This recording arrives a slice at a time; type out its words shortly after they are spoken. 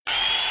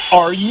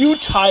Are you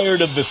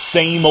tired of the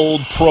same old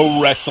pro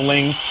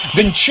wrestling?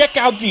 Then check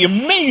out the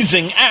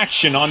amazing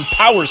action on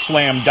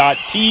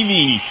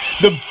Powerslam.tv,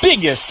 the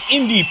biggest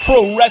indie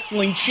pro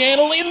wrestling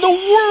channel in the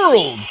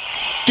world.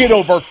 Get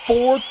over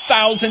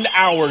 4,000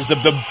 hours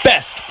of the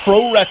best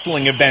pro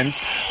wrestling events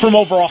from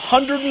over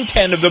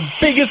 110 of the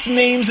biggest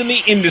names in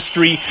the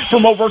industry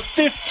from over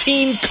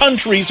 15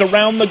 countries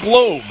around the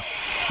globe.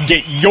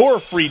 Get your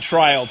free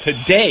trial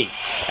today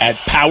at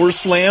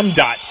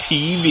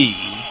Powerslam.tv.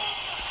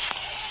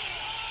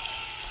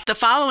 The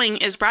following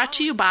is brought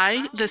to you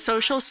by the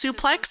Social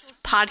Suplex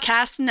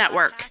Podcast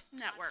Network.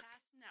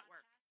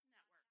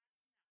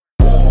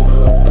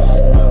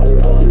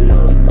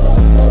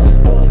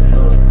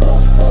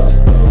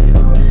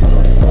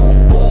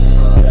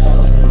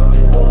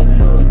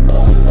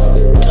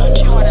 Don't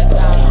you want to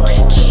sound rich?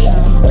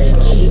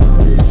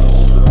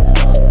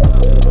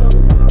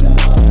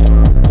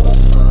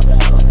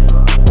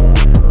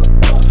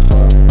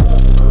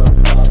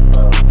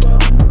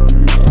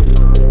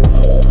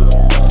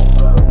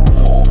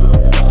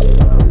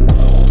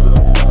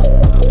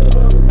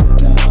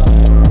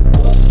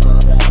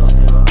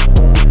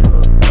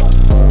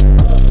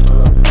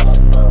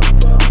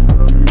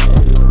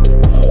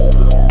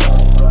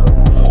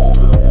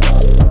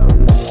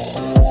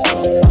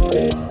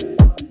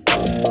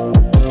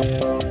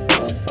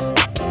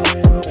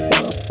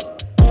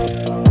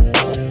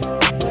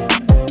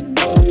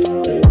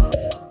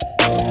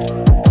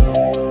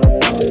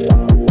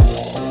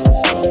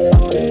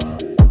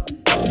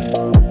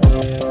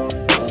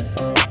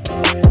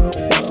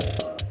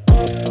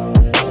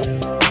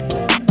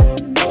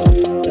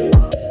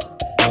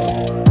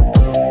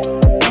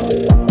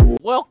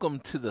 Welcome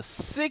to the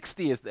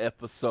 60th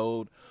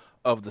episode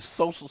of the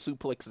Social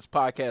Suplexes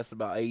podcast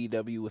about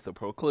AEW with a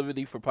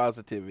proclivity for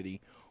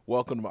positivity.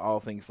 Welcome to All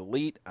Things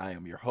Elite. I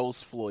am your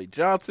host, Floyd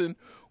Johnson.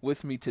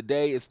 With me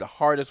today is the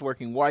hardest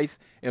working wife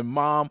and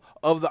mom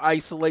of the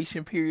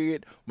isolation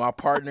period, my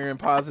partner in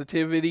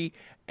positivity,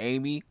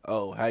 Amy.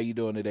 Oh, how you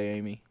doing today,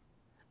 Amy?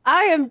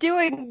 I am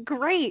doing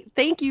great.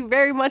 Thank you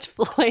very much,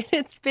 Floyd.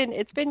 It's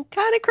been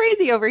kind of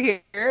crazy over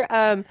here.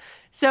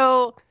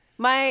 So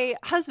my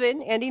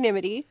husband, Andy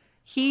Nimity,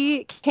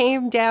 he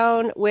came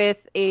down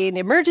with an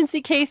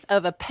emergency case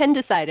of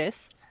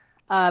appendicitis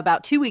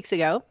about 2 weeks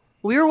ago.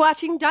 We were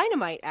watching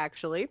Dynamite,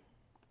 actually,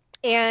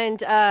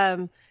 and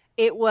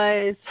we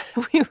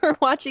were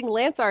watching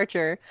Lance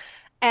Archer,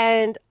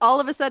 and all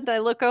of a sudden I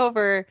look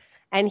over,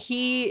 and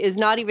he is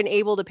not even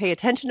able to pay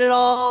attention at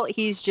all.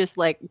 He's just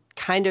like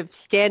kind of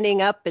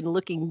standing up and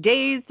looking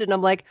dazed, and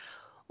I'm like,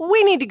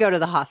 we need to go to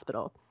the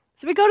hospital.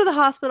 So we go to the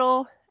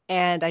hospital,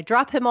 and I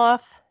drop him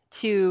off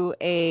to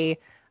a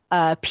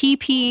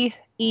PPE-clad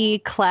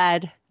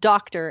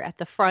doctor at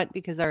the front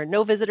because there are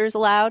no visitors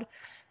allowed.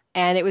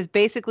 And it was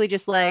basically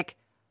just like,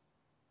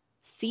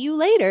 see you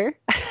later.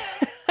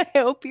 I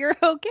hope you're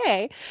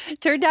okay.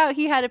 Turned out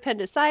he had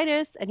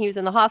appendicitis and he was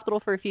in the hospital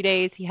for a few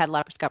days. He had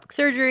laparoscopic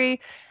surgery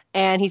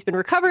and he's been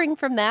recovering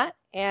from that.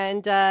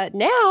 And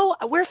now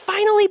we're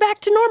finally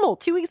back to normal.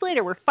 2 weeks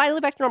later, we're finally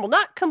back to normal.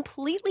 Not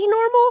completely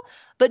normal,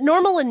 but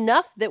normal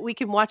enough that we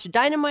can watch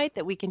Dynamite,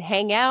 that we can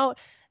hang out,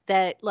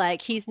 that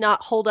like he's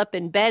not holed up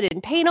in bed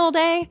in pain all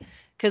day.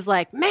 Because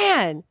like,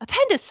 man,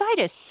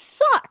 appendicitis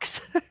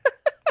sucks.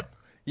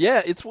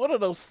 Yeah, it's one of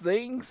those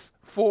things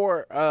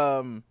for,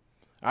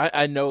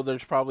 I know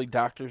there's probably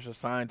doctors or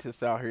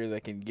scientists out here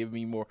that can give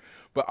me more,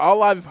 but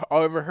all I've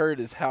ever heard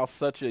is how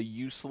such a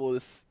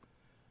useless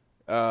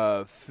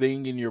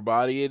thing in your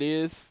body it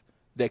is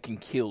that can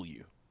kill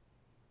you.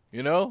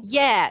 You know?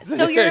 Yeah.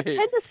 So your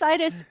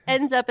appendicitis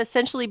ends up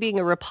essentially being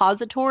a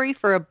repository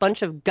for a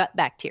bunch of gut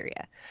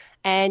bacteria.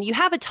 And you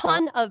have a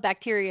ton of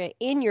bacteria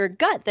in your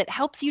gut that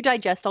helps you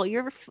digest all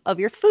of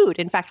your food.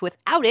 In fact,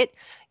 without it,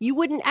 you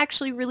wouldn't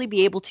actually really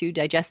be able to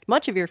digest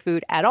much of your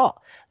food at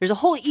all. There's a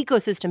whole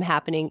ecosystem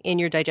happening in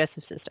your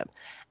digestive system.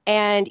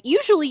 And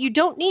usually you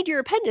don't need your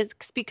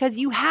appendix because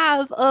you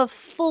have a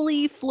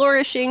fully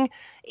flourishing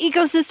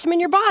ecosystem in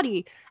your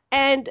body.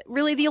 And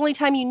really the only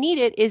time you need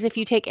it is if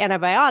you take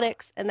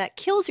antibiotics and that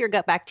kills your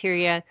gut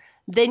bacteria,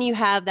 then you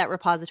have that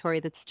repository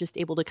that's just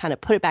able to kind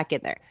of put it back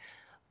in there.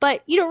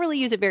 But you don't really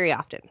use it very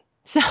often.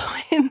 So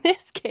in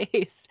this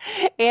case,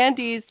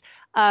 Andy's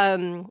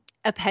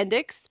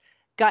appendix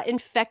got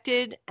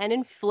infected and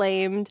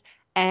inflamed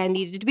and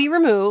needed to be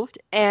removed.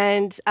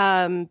 And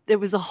there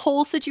was a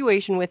whole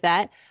situation with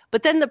that.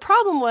 But then the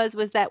problem was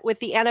that with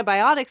the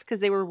antibiotics,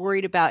 because they were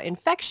worried about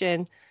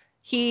infection,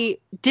 he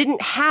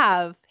didn't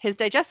have his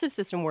digestive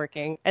system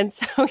working. And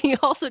so he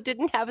also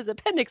didn't have his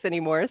appendix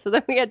anymore. So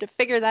then we had to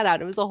figure that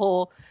out. It was a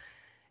whole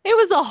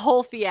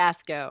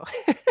fiasco.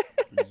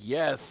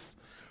 Yes.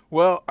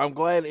 Well, I'm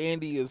glad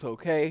Andy is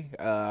okay.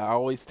 I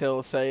always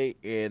say,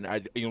 and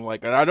I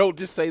don't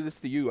just say this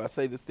to you. I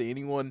say this to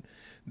anyone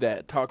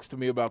that talks to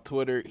me about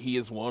Twitter. He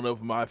is one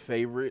of my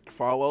favorite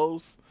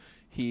follows.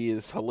 He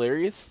is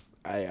hilarious.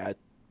 I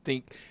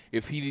think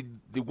if he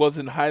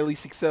wasn't highly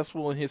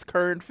successful in his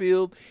current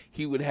field,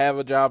 he would have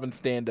a job in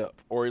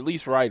stand-up or at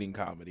least writing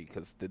comedy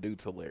because the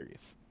dude's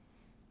hilarious.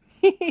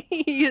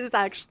 He is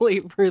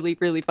actually really,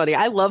 really funny.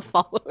 I love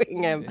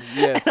following him.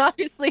 Yes. And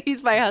obviously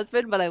he's my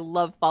husband, but I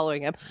love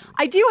following him.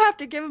 I do have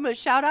to give him a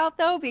shout out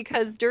though,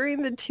 because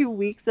during the 2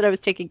 weeks that I was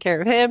taking care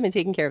of him and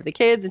taking care of the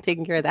kids and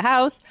taking care of the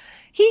house,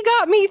 he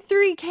got me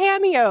 3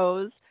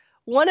 cameos.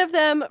 One of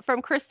them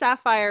from Chris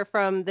Sapphire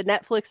from the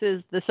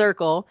Netflix's The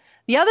Circle.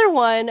 The other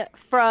one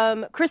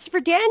from Christopher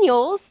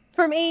Daniels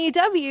from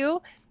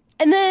AEW.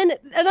 And then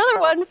another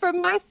one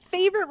from my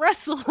favorite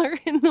wrestler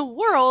in the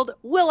world,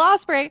 Will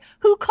Ospreay,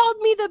 who called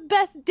me the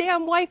best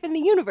damn wife in the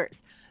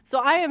universe. So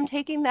I am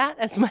taking that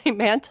as my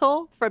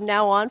mantle from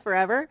now on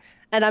forever.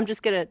 And I'm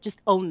just going to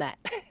own that.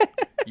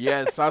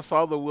 Yes, I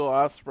saw the Will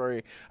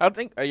Ospreay. I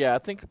think I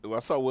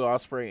saw Will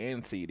Ospreay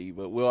and CD,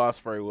 but Will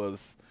Ospreay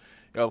was,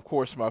 of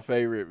course, my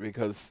favorite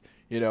because,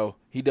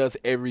 he does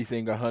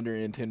everything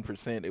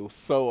 110%. It was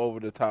so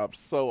over the top,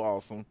 so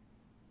awesome.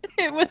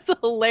 It was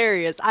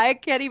hilarious. I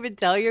can't even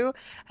tell you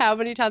how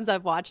many times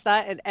I've watched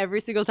that, and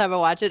every single time I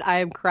watch it, I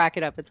am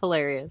cracking up. It's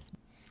hilarious.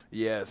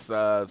 Yes,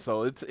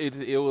 so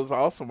it was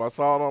awesome. I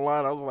saw it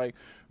online. I was like,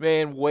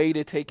 man, way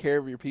to take care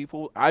of your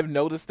people. I've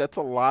noticed that's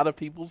a lot of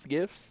people's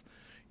gifts.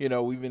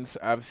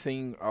 I've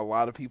seen a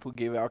lot of people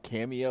give out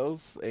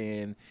cameos,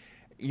 and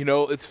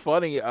it's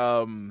funny.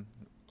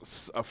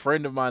 A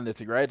friend of mine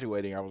that's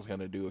graduating, I was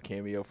going to do a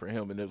cameo for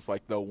him, and it was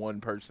like the one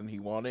person he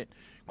wanted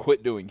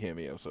quit doing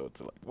cameo. So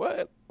it's like,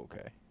 what?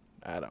 Okay.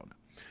 I don't know.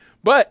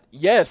 But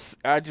yes,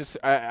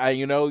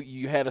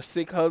 you had a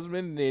sick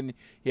husband and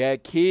you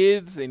had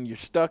kids and you're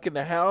stuck in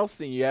the house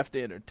and you have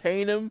to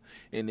entertain him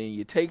and then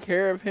you take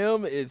care of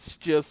him. It's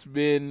just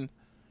been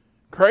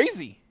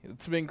crazy.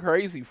 It's been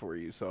crazy for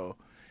you. So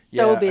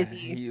so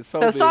busy.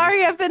 So busy.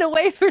 Sorry I've been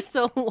away for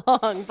so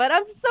long, but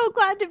I'm so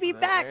glad to be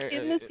back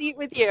in the seat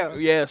with you.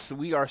 Yes,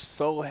 we are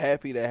so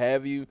happy to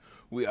have you.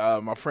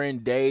 My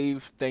friend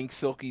Dave, thanks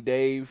Silky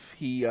Dave,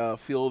 he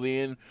filled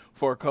in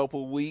for a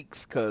couple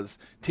weeks because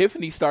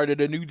Tiffany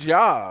started a new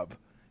job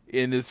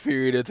in this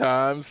period of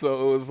time.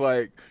 So it was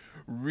like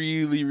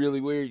really,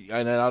 really weird.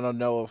 And I don't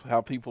know how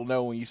people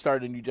know when you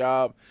start a new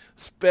job,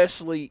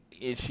 especially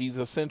if she's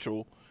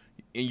essential,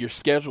 and your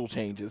schedule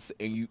changes,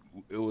 and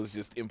it was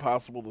just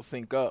impossible to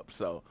sync up.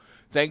 So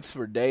thanks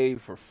for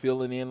Dave for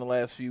filling in the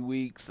last few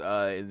weeks,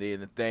 and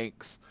then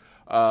thanks,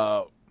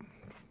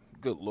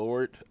 good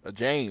Lord,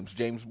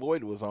 James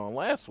Boyd was on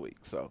last week.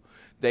 So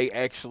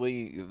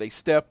they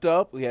stepped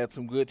up. We had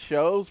some good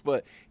shows,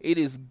 but it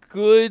is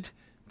good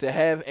to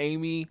have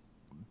Amy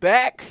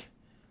back.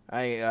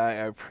 I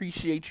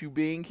appreciate you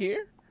being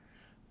here.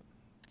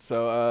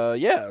 So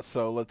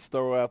so let's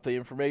throw out the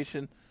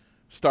information.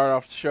 Start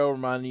off the show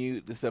reminding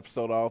you this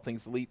episode of All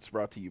Things Elite is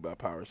brought to you by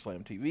Power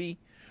Slam TV.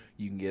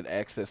 You can get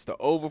access to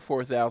over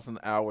 4,000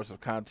 hours of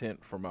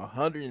content from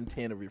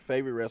 110 of your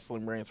favorite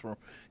wrestling brands from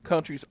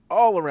countries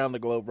all around the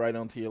globe right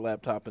onto your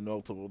laptop and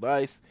multiple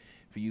dice.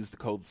 If you use the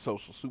code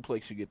Social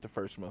Suplex, you get the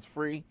first month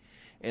free.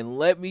 And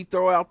let me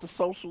throw out the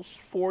socials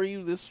for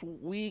you this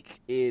week.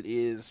 It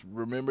is,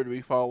 remember to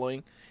be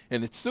following,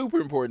 and it's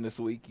super important this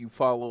week, you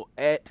follow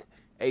at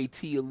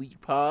AT Elite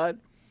Pod,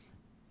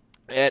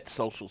 at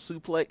Social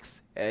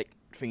Suplex, at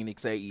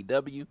Phoenix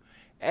AEW,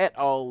 at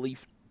All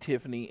Leaf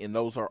Tiffany, and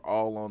those are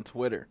all on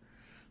Twitter.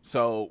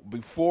 So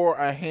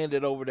before I hand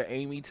it over to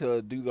Amy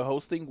to do the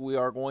hosting, we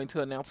are going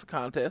to announce a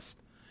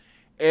contest.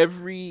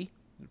 Every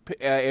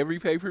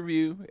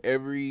pay-per-view,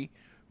 every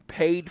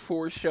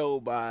paid-for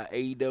show by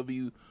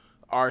AEW,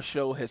 our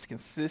show has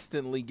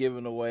consistently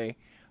given away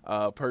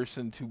a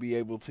person to be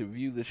able to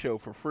view the show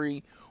for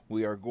free.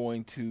 We are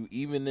going to,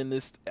 even in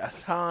this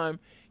time,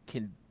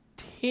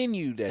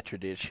 continue that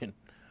tradition.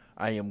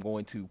 I am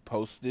going to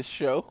post this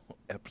show,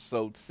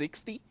 episode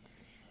 60.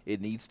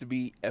 It needs to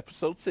be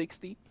episode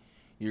 60.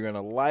 You're going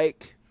to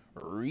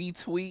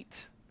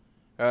retweet,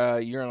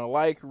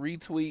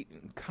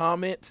 and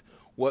comment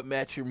what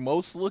match you're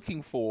most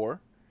looking forward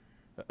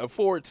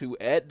to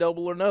at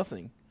Double or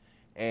Nothing.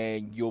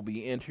 And you'll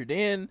be entered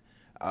in.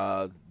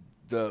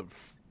 The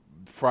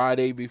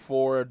Friday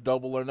before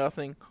Double or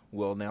Nothing,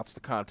 we'll announce the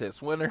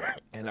contest winner,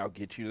 and I'll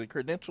get you the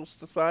credentials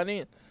to sign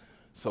in.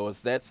 So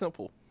it's that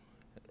simple.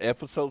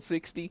 Episode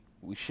 60,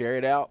 we share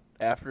it out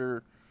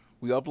after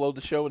we upload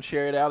the show and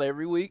share it out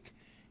every week.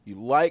 You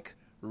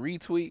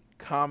retweet,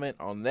 comment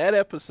on that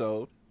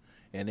episode,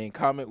 and then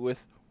comment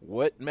with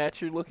what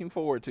match you're looking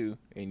forward to,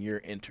 and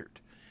you're entered.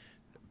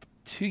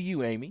 To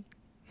you, Amy.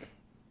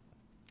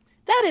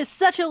 That is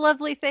such a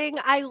lovely thing.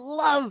 I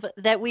love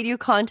that we do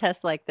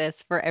contests like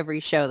this for every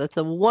show. That's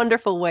a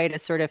wonderful way to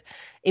sort of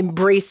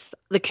embrace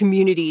the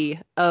community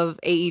of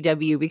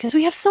AEW because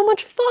we have so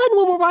much fun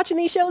when we're watching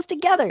these shows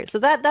together. So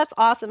that's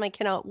awesome. I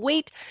cannot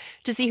wait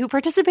to see who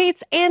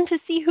participates and to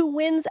see who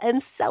wins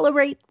and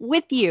celebrate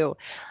with you.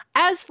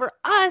 As for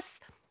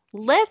us,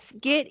 let's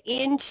get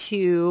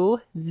into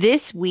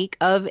this week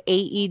of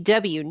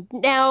AEW.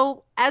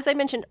 Now, as I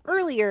mentioned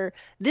earlier,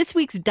 this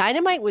week's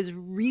Dynamite was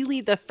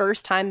really the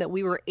first time that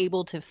we were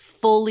able to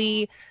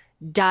fully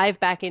dive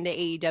back into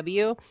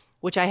AEW,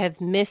 which I have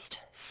missed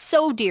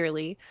so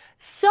dearly.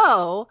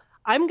 So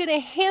I'm going to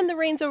hand the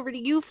reins over to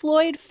you,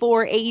 Floyd,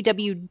 for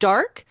AEW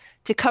Dark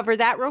to cover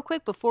that real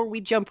quick before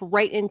we jump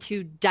right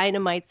into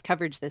Dynamite's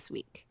coverage this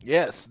week.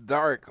 Yes,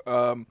 Dark.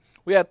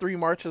 We had 3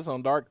 marches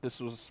on Dark.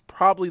 This was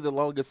probably the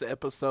longest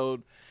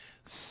episode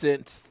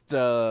since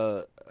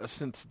the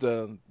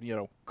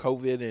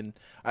COVID and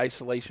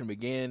isolation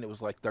began. It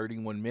was like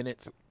 31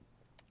 minutes.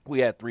 We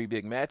had 3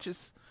 big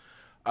matches.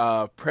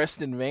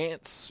 Preston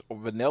Vance, or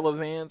Vanilla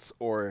Vance,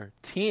 or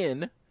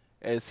 10,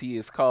 as he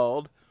is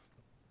called,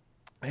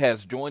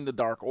 has joined the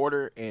Dark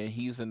Order, and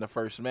he's in the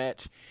first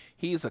match.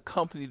 He's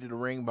accompanied to the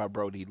ring by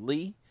Brody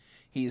Lee.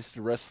 He's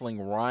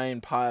wrestling Ryan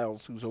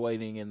Piles, who's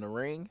waiting in the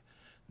ring.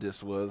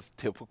 This was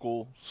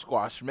typical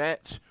squash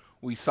match.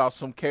 We saw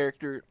some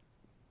character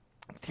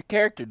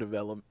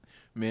development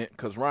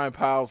because Ryan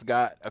Piles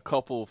got a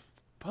couple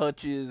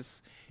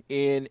punches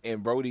in,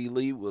 and Brody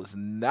Lee was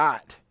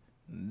not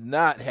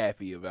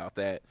happy about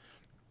that.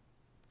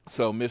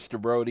 So Mr.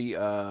 Brody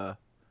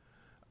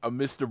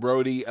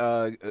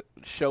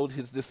showed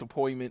his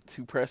disappointment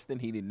to Preston.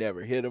 He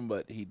never hit him,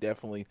 but he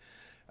definitely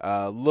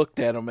looked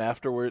at him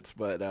afterwards.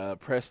 But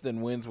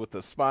Preston wins with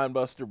a spine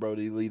buster.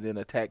 Brody Lee then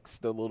attacks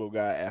the little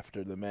guy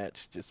after the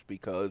match just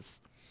because.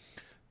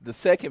 The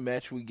second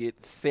match, we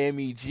get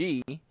Sammy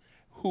G,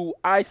 who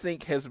I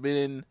think has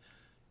been,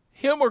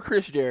 him or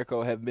Chris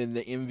Jericho have been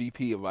the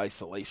MVP of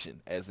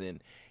isolation, as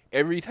in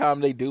every time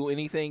they do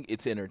anything,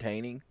 it's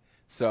entertaining.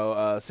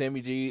 So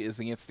Sammy G is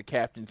against the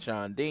Captain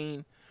Sean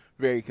Dean.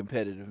 Very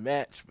competitive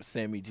match, but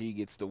Sammy G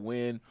gets the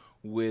win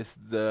with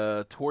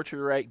the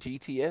Torture Rack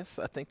GTS.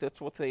 I think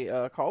that's what they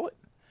call it.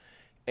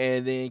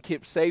 And then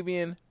Kip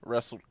Sabian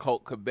wrestled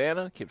Colt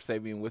Cabana. Kip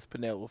Sabian with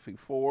Penelope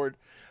Ford.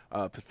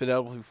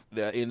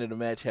 The end of the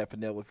match had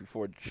Penelope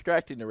Ford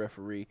distracting the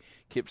referee.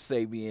 Kip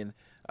Sabian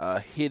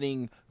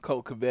hitting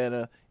Colt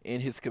Cabana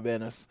in his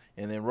cabanas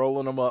and then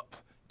rolling him up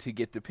to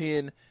get the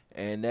pin.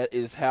 And that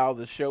is how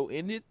the show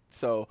ended.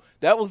 So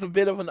that was a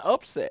bit of an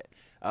upset,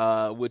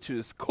 which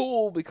is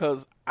cool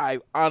because I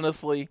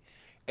honestly,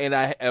 and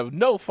I have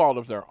no fault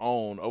of their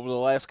own, over the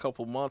last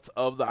couple months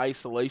of the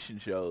isolation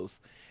shows,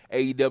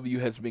 AEW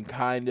has been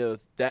kind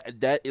of,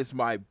 that is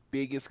my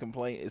biggest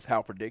complaint, is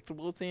how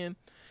predictable it's in.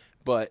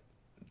 But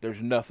there's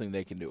nothing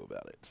they can do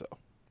about it. So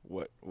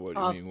what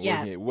do you mean?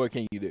 Yeah. What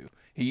can you do?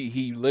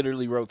 He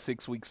literally wrote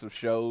 6 weeks of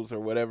shows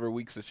or whatever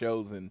weeks of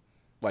shows in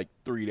like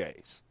 3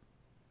 days.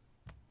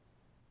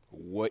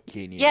 What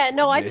can you do? Yeah,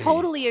 no, I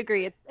totally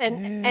agree.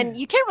 And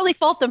you can't really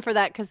fault them for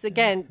that because,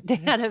 again, they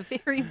had a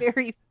very,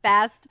 very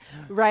fast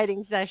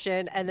writing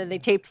session and then they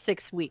taped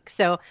 6 weeks.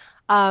 So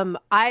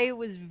I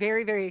was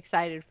very, very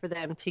excited for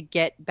them to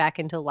get back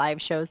into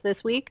live shows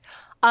this week.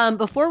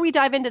 Before we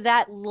dive into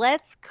that,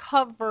 let's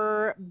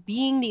cover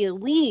Being the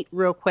Elite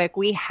real quick.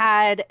 We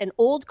had an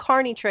old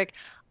Carney trick.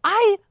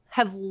 I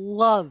have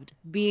loved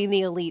Being the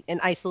Elite in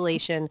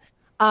isolation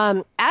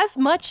as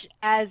much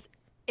as,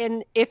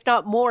 and if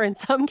not more in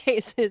some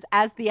cases,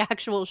 as the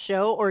actual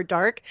show or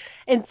Dark.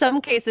 In some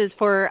cases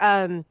for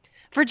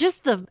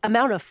just the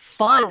amount of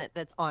fun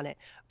that's on it.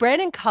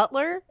 Brandon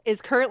Cutler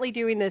is currently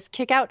doing this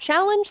kick-out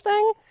challenge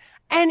thing,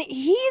 and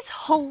he's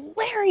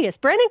hilarious.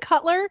 Brandon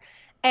Cutler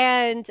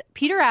and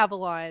Peter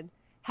Avalon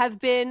have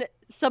been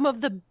some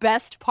of the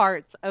best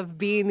parts of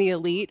Being the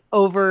Elite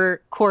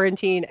over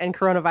quarantine and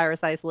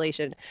coronavirus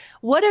isolation.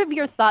 What have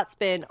your thoughts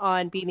been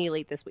on Being the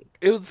Elite this week?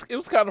 It was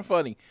kind of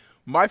funny.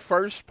 My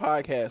first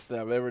podcast that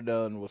I've ever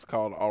done was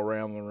called All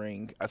Around the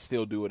Ring. I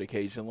still do it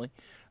occasionally.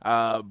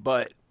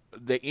 But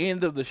the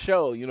end of the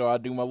show, I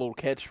do my little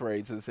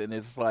catchphrases, and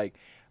it's like,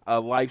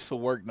 life's a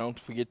work, don't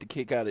forget to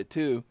kick out at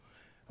 2.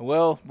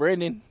 Well,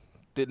 Brandon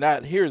did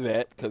not hear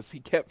that because he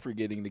kept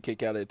forgetting to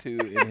kick out at 2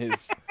 in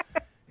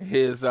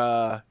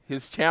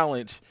his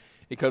challenge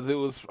because it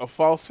was a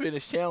false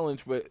finish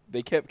challenge, but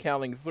they kept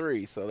counting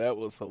 3, so that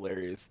was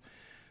hilarious.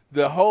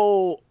 The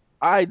whole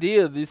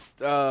idea of this,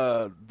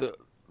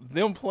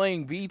 them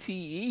playing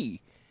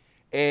BTE,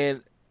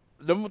 and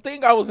the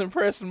thing I was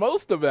impressed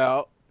most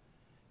about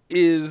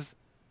is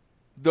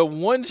the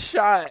one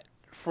shot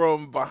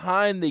from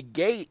behind the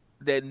gate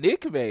that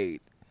Nick made.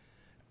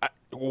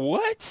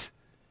 What?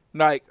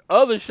 Like,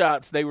 other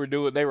shots they were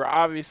doing, they were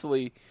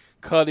obviously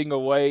cutting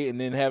away and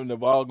then having the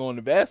ball go in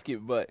the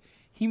basket, but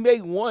he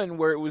made one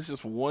where it was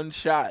just one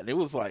shot. It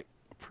was like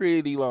a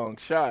pretty long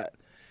shot,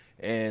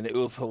 and it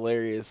was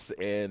hilarious.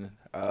 And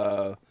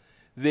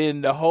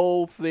then the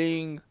whole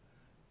thing,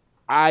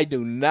 I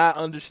do not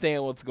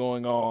understand what's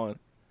going on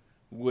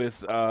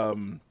with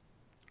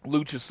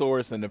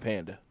Luchasaurus and the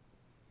Panda.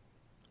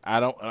 I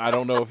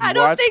don't know if you I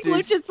don't watched think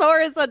this.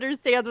 Luchasaurus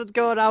understands what's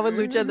going on with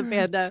Lucha and the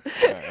Panda.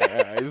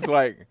 It's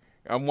like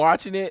I'm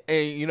watching it,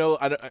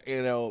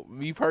 and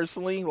me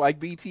personally, like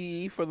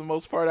BTE for the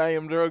most part, I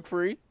am drug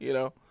free.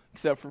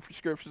 Except for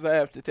prescriptions I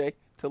have to take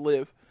to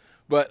live,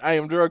 but I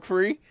am drug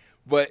free.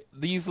 But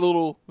these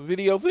little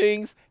video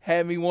things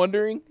had me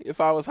wondering if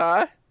I was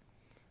high.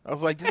 I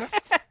was like,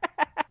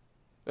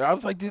 are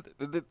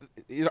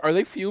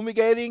they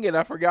fumigating and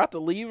I forgot to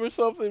leave or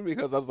something?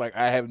 Because I was like,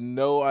 I have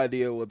no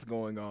idea what's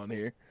going on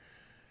here.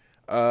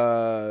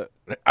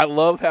 I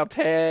love how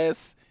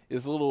Taz,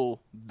 his little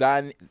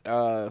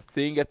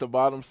thing at the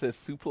bottom says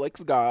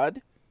Suplex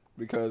God,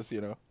 because,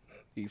 you know,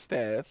 he's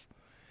Taz.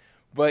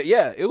 But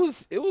yeah, it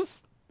was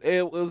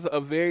a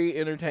very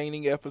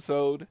entertaining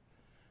episode.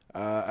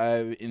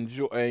 I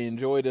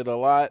enjoyed it a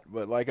lot,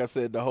 but like I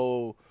said, the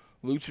whole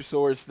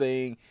Luchasaurus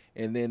thing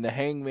and then the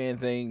Hangman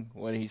thing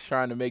when he's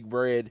trying to make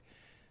bread.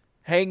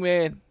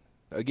 Hangman,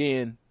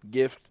 again,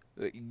 gift.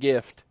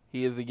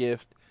 He is a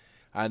gift.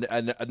 I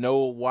know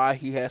why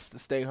he has to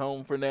stay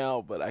home for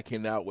now, but I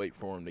cannot wait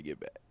for him to get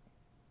back.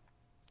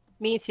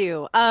 Me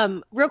too.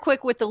 Real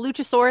quick with the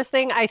Luchasaurus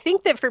thing, I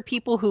think that for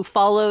people who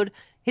followed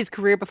his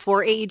career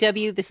before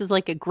AEW, this is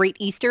like a great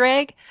Easter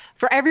egg.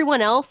 For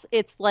everyone else,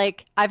 it's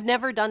like, I've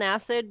never done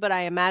acid, but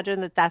I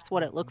imagine that that's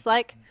what it looks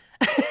like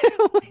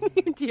when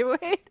you do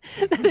it.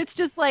 And it's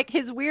just like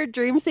his weird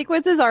dream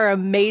sequences are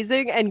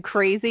amazing and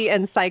crazy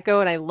and psycho,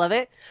 and I love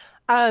it.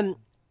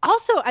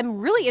 Also, I'm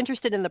really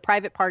interested in the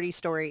Private Party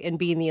story in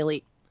Being the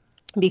Elite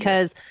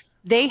because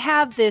they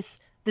have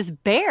this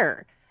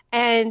bear,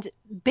 and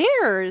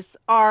bears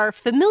are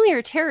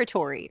familiar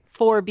territory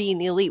for Being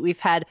the Elite. We've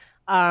had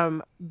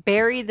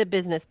Barry the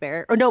business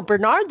bear,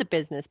 Bernard the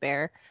business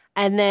bear,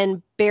 and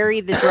then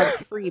Barry the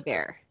drug-free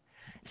bear.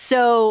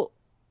 So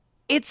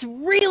it's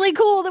really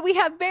cool that we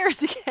have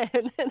bears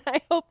again, and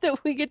I hope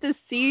that we get to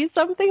see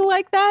something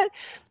like that,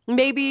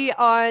 maybe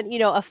on,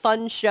 a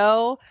fun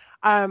show.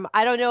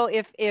 I don't know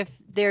if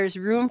there's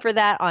room for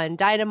that on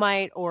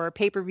Dynamite or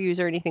pay-per-views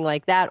or anything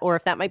like that, or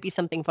if that might be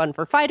something fun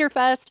for Fyter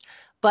Fest.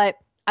 But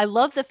I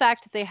love the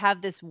fact that they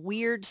have this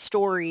weird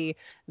story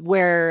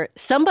where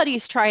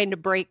somebody's trying to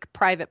break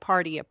Private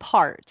Party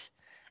apart.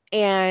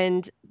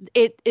 And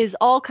it is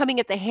all coming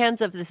at the hands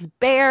of this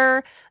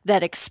bear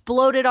that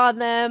exploded on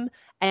them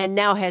and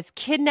now has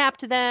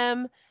kidnapped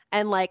them.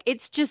 And like,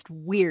 it's just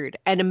weird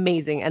and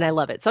amazing. And I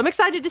love it. So I'm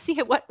excited to see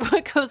what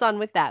goes on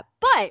with that.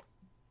 But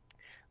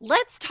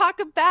let's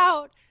talk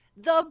about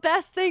the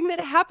best thing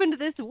that happened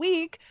this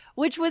week,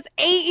 which was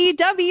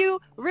AEW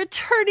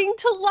returning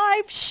to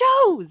live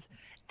shows.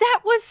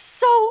 That was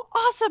so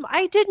awesome.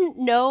 I didn't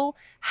know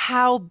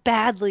how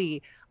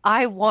badly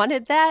I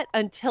wanted that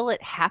until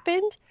it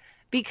happened,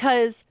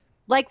 because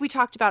like we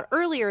talked about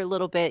earlier a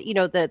little bit,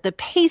 the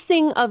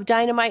pacing of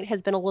Dynamite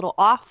has been a little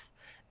off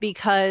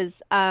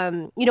because,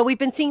 we've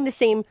been seeing the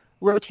same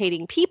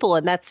rotating people,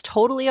 and that's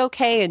totally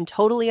okay and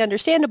totally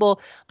understandable.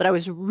 But I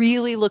was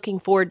really looking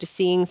forward to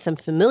seeing some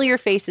familiar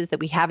faces that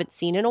we haven't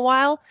seen in a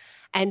while.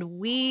 And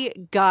we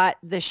got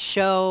the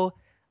show.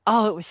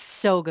 Oh, it was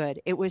so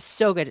good. It was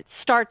so good. It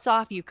starts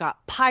off, you've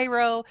got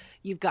Pyro,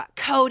 you've got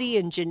Cody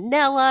and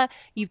Janela,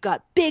 you've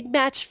got big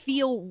match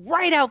feel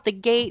right out the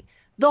gate.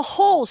 The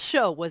whole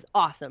show was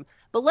awesome.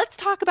 But let's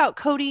talk about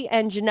Cody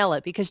and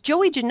Janela, because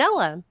Joey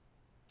Janela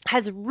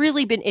has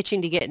really been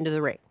itching to get into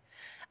the ring.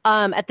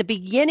 At the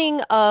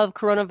beginning of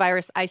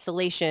coronavirus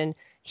isolation,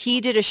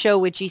 he did a show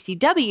with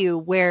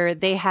GCW where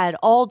they had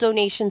all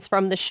donations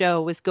from the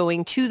show was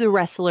going to the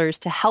wrestlers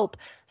to help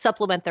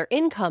supplement their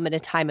income in a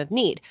time of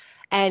need.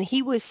 And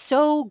he was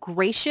so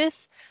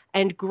gracious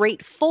and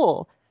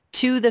grateful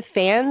to the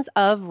fans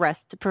of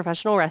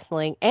professional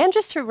wrestling and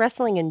just to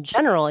wrestling in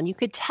general. And you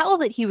could tell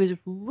that he was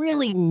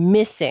really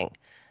missing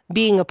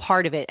being a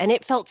part of it. And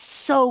it felt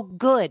so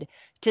good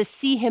to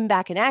see him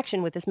back in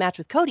action with this match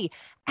with Cody.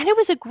 And it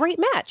was a great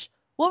match.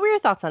 What were your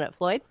thoughts on it,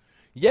 Floyd?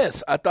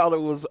 Yes, I thought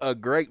it was a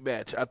great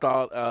match. I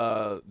thought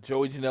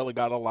Joey Janela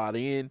got a lot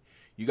in.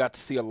 You got to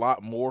see a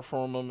lot more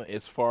from him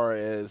as far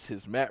as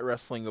his mat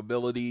wrestling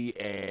ability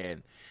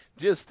and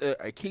just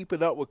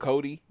keeping up with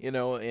Cody, and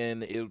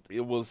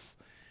it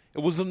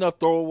wasn't a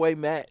throwaway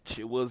match.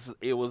 It was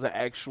an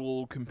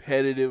actual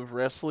competitive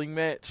wrestling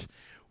match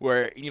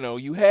where,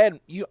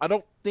 I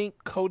don't think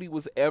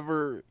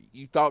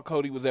you thought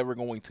Cody was ever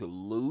going to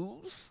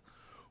lose,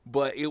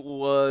 but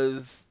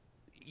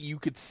you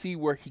could see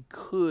where he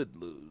could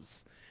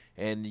lose.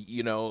 And,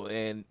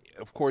 and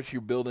of course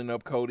you're building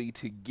up Cody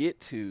to get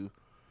to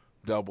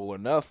Double or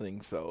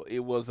Nothing. So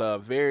it was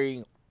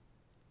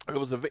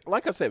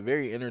like I said,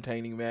 very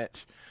entertaining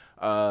match.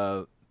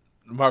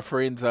 My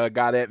friends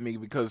got at me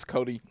because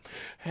Cody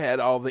had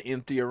all the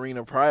empty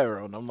arena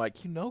pyro, and I'm like,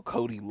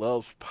 Cody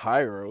loves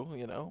pyro.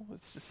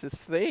 It's just his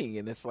thing,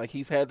 and it's like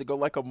he's had to go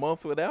like a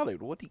month without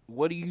it.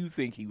 What do you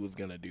think he was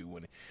gonna do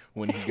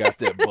when he got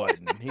that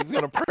button? He's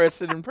gonna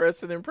press it and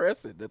press it and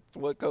press it. That's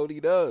what Cody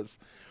does.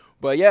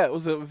 But yeah, it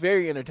was a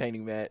very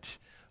entertaining match.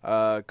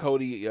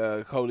 Cody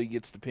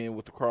gets the pin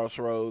with the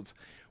Crossroads.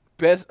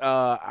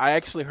 I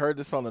actually heard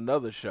this on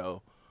another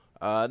show.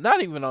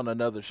 Not even on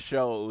another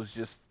show. It was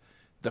just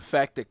the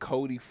fact that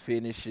Cody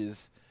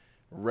finishes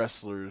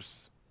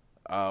wrestlers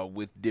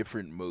with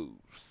different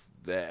moves.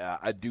 That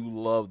I do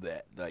love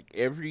that. Like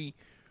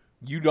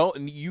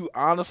you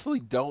honestly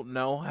don't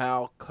know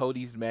how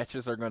Cody's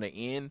matches are going to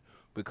end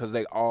because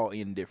they all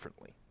end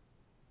differently.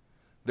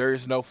 There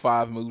is no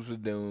 5 moves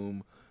of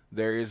doom.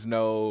 There is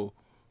no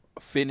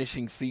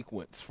finishing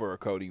sequence for a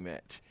Cody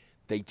match.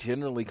 They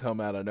generally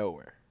come out of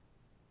nowhere.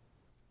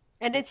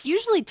 And it's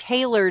usually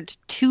tailored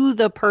to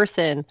the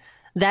person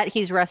that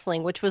he's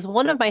wrestling, which was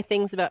one of my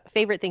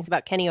favorite things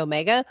about Kenny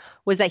Omega,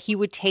 was that he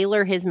would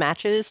tailor his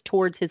matches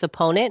towards his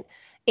opponent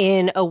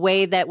in a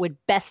way that would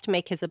best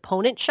make his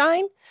opponent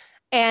shine.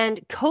 And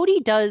Cody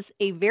does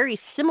a very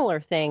similar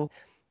thing,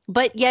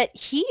 but yet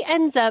he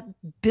ends up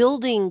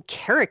building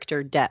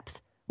character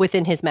depth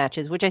within his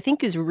matches, which I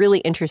think is really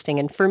interesting.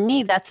 And for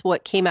me, that's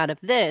what came out of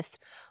this,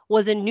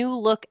 was a new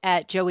look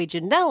at Joey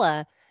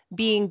Janela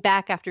being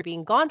back after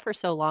being gone for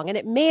so long. And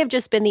it may have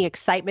just been the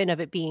excitement of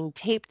it being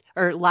taped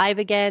or live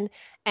again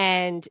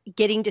and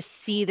getting to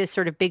see this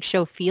sort of big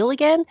show feel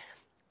again.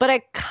 But I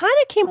kind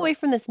of came away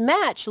from this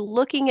match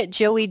looking at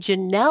Joey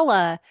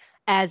Janela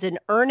as an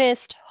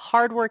earnest,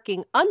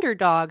 hardworking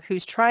underdog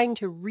who's trying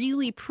to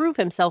really prove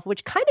himself,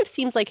 which kind of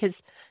seems like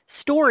his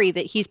story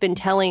that he's been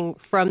telling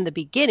from the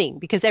beginning,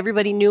 because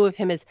everybody knew of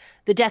him as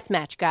the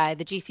deathmatch guy,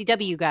 the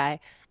GCW guy.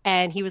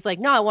 And he was like,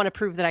 no, I want to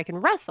prove that I can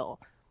wrestle.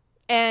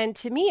 And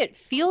to me, it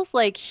feels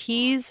like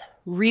he's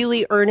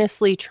really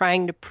earnestly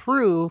trying to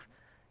prove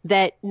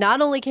that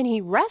not only can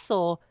he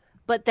wrestle,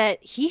 but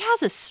that he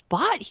has a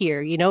spot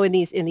here, you know, in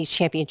these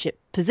championship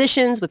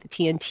positions with the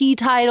TNT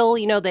title,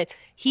 you know, that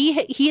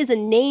he is a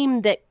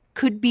name that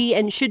could be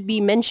and should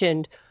be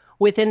mentioned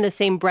within the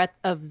same breadth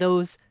of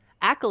those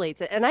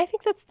accolades. And I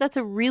think that's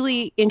a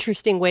really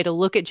interesting way to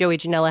look at Joey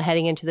Janela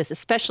heading into this,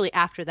 especially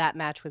after that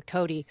match with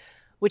Cody,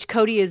 which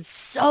Cody is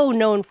so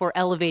known for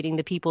elevating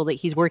the people that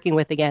he's working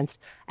with against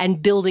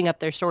and building up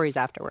their stories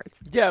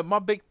afterwards. Yeah, my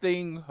big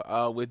thing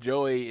with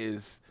Joey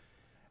is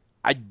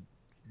I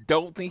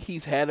don't think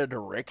he's had a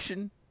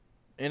direction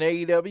in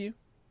AEW.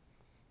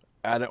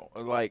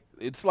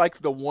 It's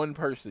like the one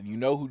person, you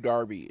know who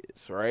Darby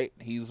is, right?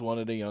 He's one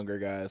of the younger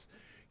guys.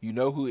 You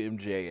know who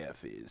MJF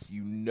is.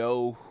 You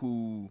know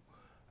who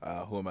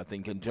am I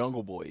thinking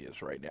Jungle Boy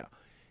is right now.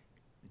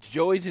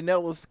 Joey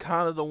Janela's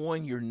kind of the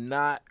one you're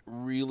not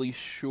really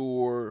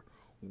sure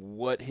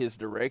what his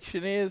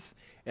direction is,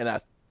 and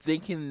I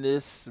think in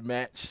this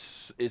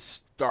match is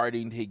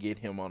starting to get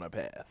him on a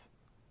path.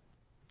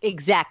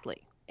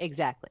 Exactly.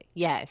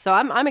 Yeah. So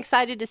I'm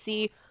excited to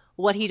see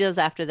what he does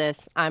after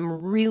this.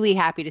 I'm really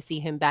happy to see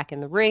him back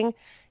in the ring.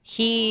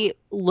 He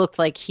looked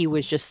like he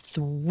was just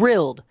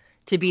thrilled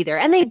to be there.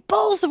 And they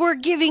both were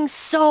giving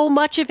so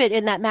much of it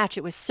in that match.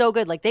 It was so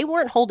good. Like, they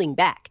weren't holding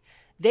back.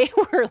 They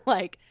were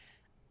like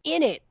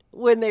in it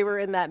when they were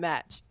in that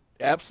match.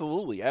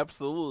 Absolutely.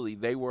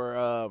 They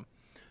were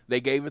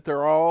they gave it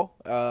their all.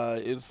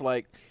 It's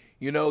like,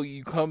 you know,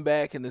 you come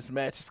back and this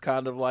match is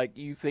kind of like,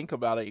 you think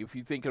about it, if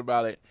you think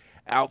about it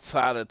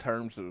outside of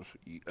terms of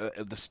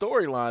the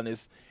storyline,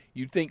 is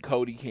you think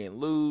Cody can't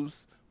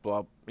lose,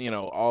 but you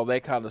know, all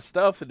that kind of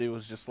stuff, and it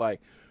was just like,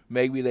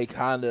 maybe they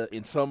kind of,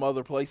 in some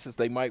other places,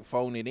 they might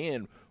phone it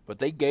in, but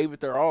they gave it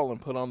their all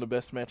and put on the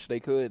best match they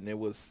could, and it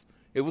was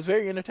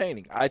very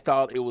entertaining. I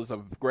thought it was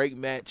a great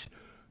match,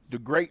 the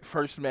great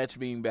first match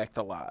being back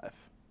to live.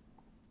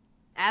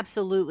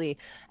 Absolutely.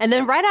 And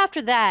then right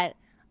after that,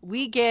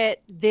 we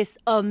get this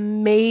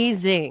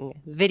amazing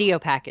video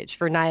package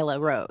for Nyla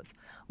Rose.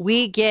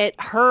 We get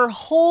her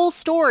whole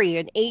story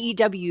in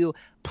AEW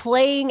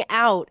playing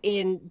out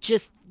in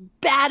just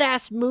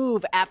badass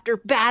move after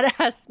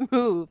badass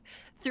move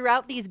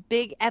throughout these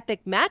big epic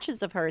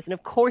matches of hers. And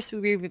of course,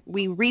 we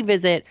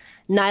revisit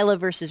Nyla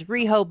versus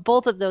Riho,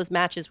 both of those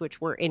matches,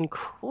 which were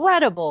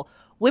incredible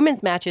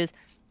women's matches.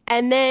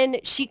 And then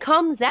she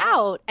comes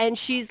out and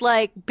she's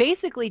like,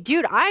 basically,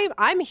 dude,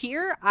 I'm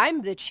here.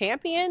 I'm the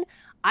champion.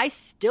 I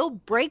still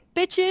break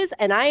bitches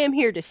and I am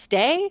here to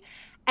stay.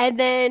 And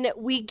then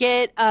we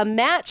get a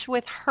match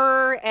with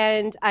her,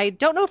 and I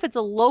don't know if it's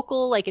a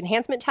local like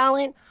enhancement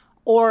talent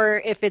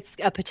or if it's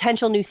a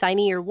potential new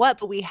signee or what,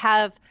 but we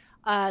have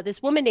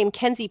this woman named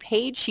Kenzie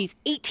Page. She's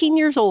 18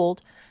 years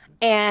old,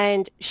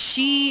 and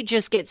she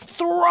just gets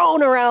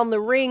thrown around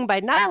the ring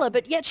by Nyla,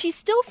 but yet she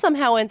still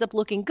somehow ends up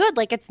looking good.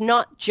 Like, it's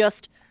not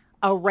just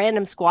a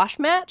random squash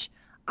match.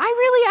 I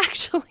really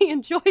actually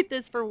enjoyed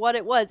this for what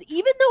it was,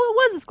 even though it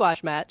was a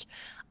squash match.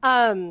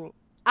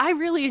 I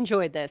really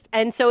enjoyed this.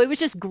 And so it was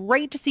just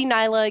great to see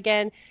Nyla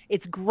again.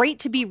 It's great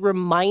to be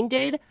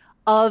reminded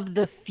of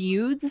the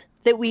feuds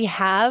that we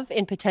have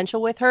in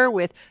potential with her,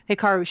 with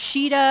Hikaru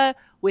Shida,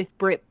 with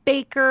Britt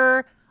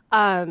Baker,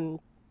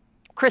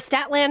 Chris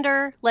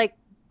Statlander. Like,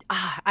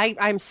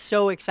 I'm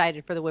so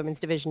excited for the women's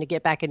division to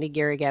get back into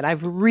gear again.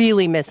 I've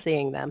really missed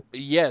seeing them.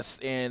 Yes,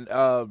 and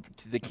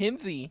the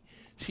Kenzie,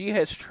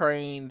 she's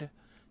trained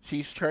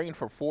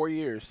for 4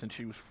 years since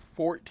she was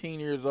 14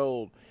 years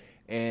old.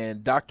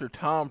 And Dr.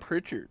 Tom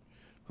Pritchard,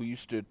 who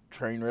used to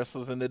train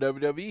wrestlers in the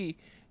WWE,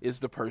 is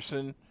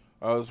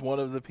one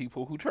of the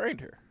people who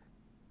trained her.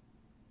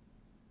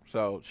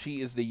 So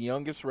she is the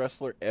youngest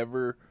wrestler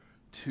ever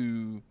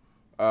to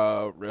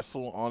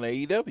wrestle on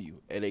AEW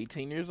at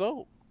 18 years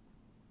old.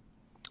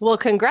 Well,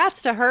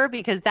 congrats to her,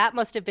 because that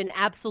must have been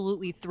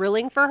absolutely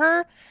thrilling for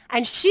her.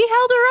 And she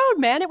held her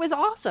own, man. It was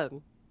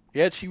awesome.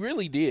 Yeah, she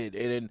really did.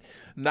 And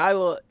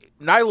Nyla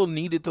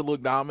needed to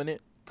look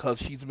dominant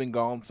because she's been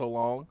gone so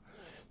long.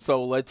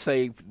 So let's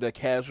say the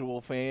casual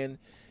fan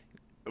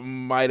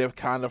might have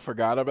kind of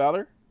forgot about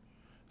her.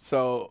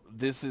 So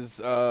this is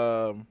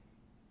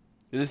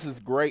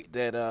great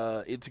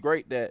that it's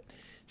great that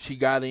she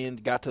got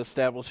to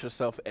establish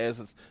herself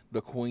as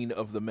the queen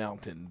of the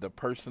mountain, the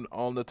person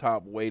on the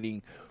top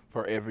waiting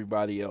for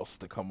everybody else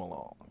to come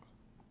along.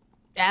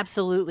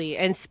 Absolutely.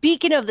 And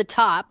speaking of the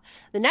top,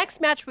 the next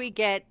match we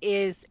get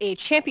is a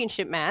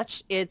championship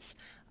match. It's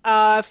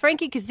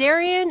Frankie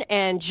Kazarian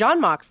and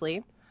Jon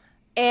Moxley.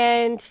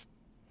 And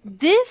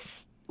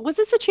was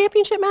this a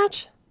championship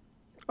match?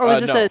 Or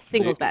was this a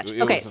singles match?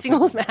 Okay,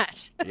 singles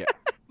match. Yeah.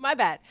 My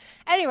bad.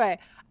 Anyway,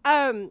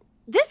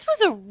 this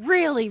was a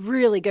really,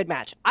 really good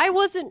match. I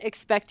wasn't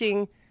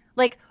expecting,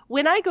 like,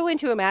 when I go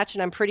into a match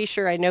and I'm pretty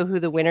sure I know who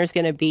the winner's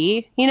going to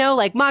be, you know,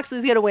 like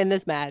Moxley's going to win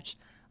this match.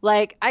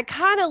 Like, I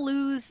kind of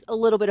lose a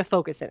little bit of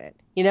focus in it,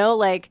 you know,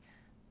 like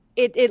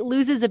it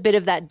loses a bit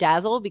of that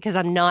dazzle because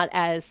I'm not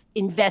as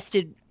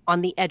invested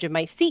on the edge of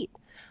my seat.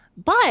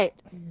 But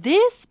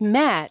this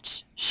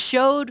match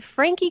showed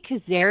Frankie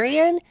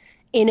Kazarian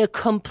in a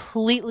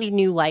completely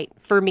new light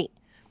for me.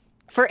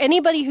 For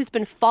anybody who's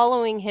been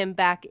following him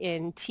back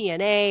in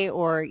TNA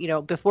or, you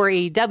know, before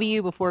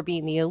AEW, before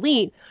being the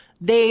Elite,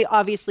 they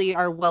obviously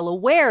are well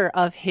aware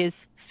of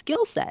his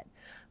skill set.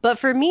 But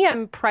for me,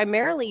 I'm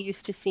primarily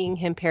used to seeing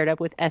him paired up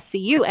with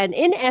SCU. And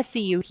in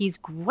SCU, he's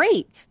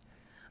great.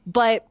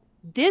 But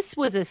this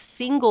was a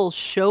single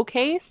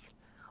showcase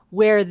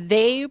where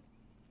they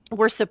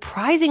were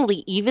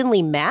surprisingly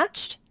evenly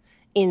matched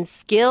in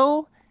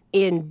skill,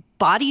 in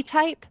body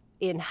type,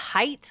 in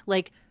height.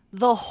 Like,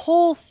 the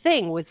whole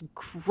thing was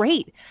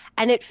great.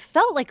 And it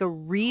felt like a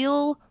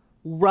real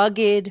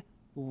rugged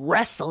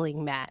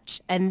wrestling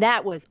match. And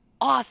that was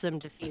awesome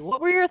to see. What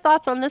were your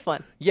thoughts on this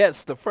one?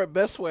 Yes, the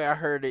best way I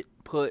heard it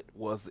put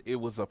was it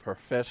was a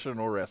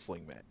professional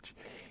wrestling match.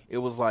 It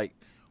was like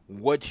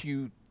what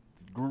you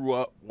grew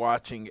up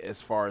watching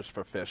as far as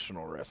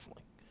professional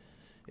wrestling.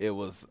 It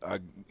was,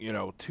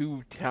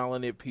 two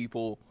talented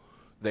people.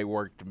 They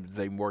worked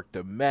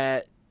the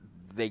mat.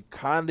 They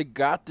kind of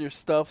got their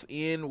stuff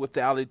in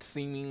without it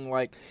seeming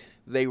like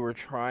they were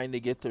trying to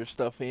get their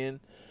stuff in.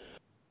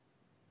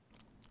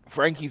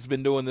 Frankie's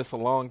been doing this a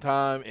long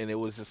time, and it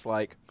was just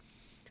like,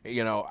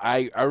 you know,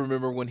 I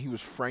remember when he was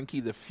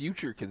Frankie the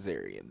Future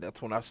Kazarian.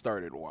 That's when I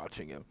started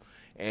watching him.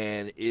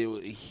 And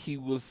he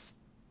was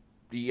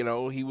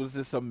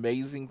this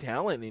amazing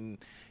talent. And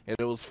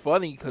it was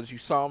funny because you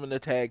saw him in the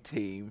tag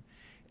team,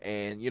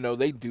 and, you know,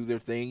 they do their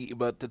thing.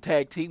 But the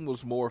tag team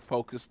was more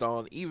focused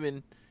on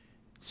even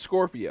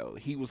Scorpio.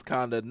 He was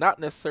kind of not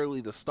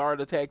necessarily the star of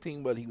the tag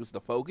team, but he was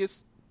the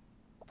focus.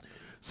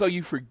 So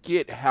you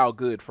forget how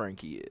good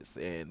Frankie is.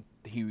 And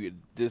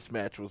this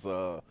match was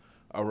a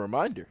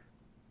reminder.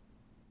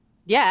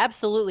 Yeah,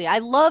 absolutely. I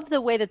love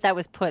the way that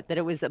was put, that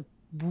it was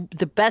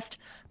the best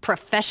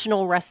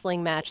professional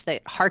wrestling match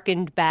that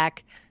harkened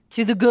back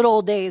to the good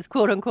old days,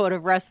 quote unquote,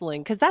 of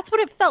wrestling. Because that's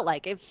what it felt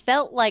like. It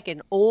felt like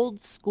an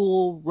old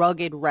school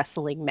rugged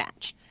wrestling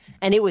match.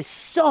 And it was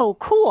so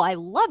cool. I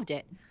loved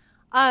it.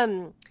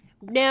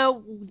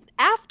 Now,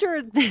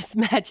 after this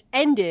match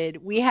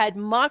ended, we had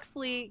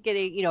Moxley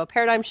getting, a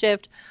paradigm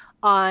shift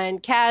on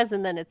Kaz,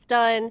 and then it's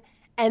done.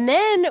 And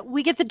then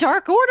we get the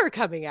Dark Order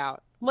coming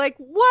out. Like,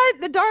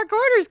 what? The Dark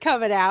Order's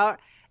coming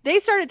out. They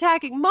start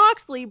attacking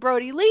Moxley.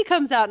 Brody Lee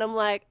comes out, and I'm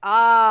like,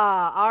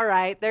 all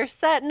right. They're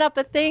setting up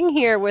a thing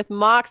here with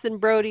Mox and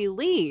Brody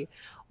Lee.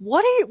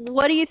 What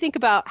do you think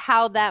about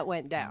how that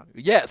went down?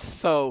 Yes.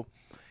 So,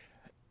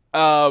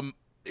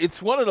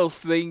 it's one of those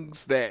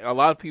things that a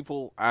lot of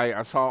people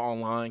I saw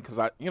online, because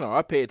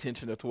I pay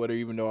attention to Twitter,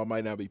 even though I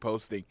might not be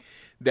posting,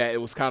 that it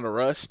was kind of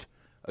rushed.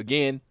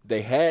 Again,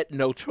 they had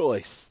no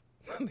choice.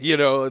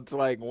 It's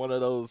like one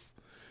of those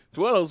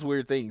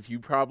weird things. You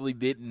probably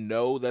didn't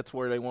know that's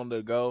where they wanted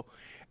to go,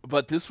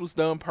 but this was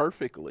done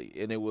perfectly,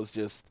 and it was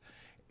just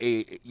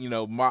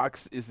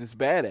Mox is this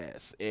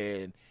badass,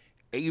 and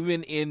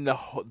even in the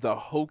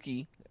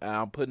hokey,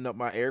 I'm putting up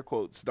my air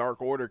quotes,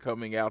 Dark Order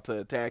coming out to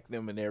attack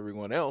them and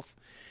everyone else.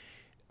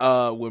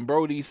 When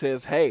Brody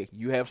says, "Hey,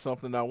 you have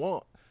something I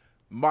want,"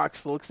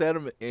 Mox looks at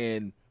him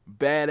and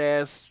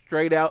badass,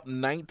 straight out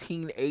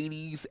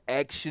 1980s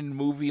action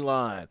movie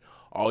line.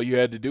 All you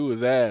had to do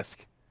was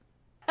ask.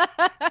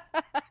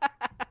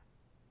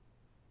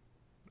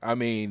 I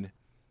mean,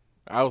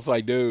 I was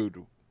like,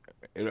 dude,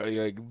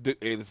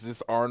 is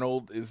this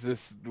Arnold? Is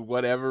this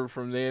whatever?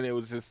 From then, it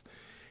was just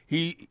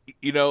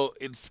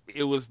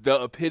it was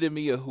the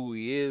epitome of who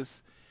he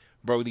is.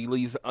 Brody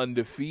Lee's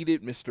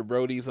undefeated. Mr.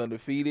 Brody's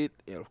undefeated,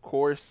 and of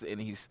course,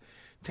 and he's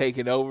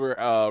taking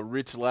over.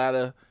 Rich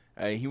Latta,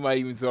 he might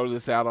even throw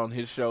this out on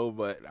his show,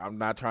 but I'm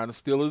not trying to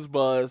steal his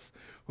buzz.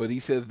 But he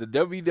says the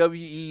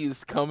WWE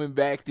is coming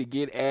back to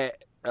get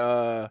at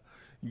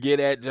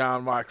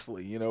Jon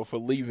Moxley, for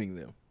leaving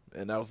them.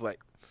 And I was like,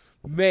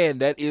 man,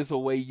 that is a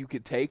way you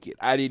could take it.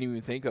 I didn't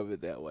even think of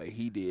it that way.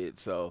 He did.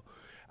 So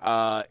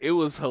it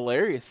was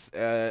hilarious.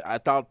 I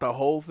thought the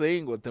whole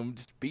thing with them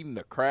just beating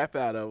the crap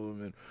out of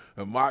him,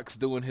 and Mox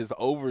doing his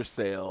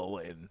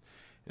oversell, and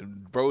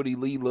Brody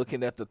Lee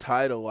looking at the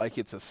title like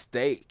it's a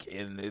steak.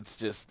 And it's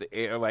just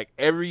like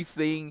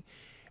everything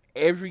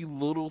every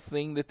little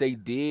thing that they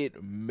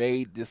did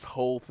made this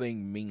whole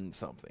thing mean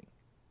something.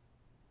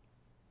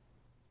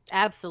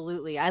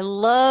 Absolutely. I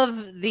love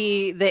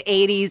the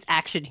 80s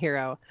action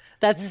hero.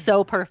 That's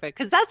so perfect.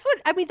 Because that's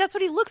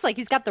what he looks like.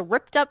 He's got the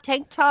ripped up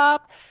tank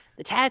top,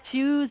 the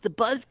tattoos, the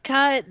buzz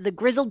cut, the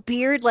grizzled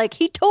beard. Like,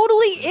 he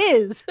totally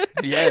is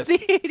Yes. the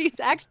 80s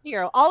action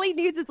hero. All he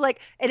needs is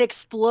like an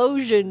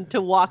explosion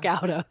to walk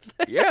out of.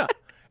 Yeah.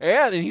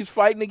 And he's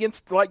fighting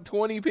against like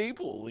 20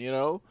 people,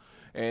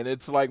 And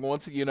it's like,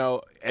 once,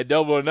 at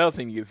Double or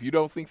Nothing, if you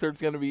don't think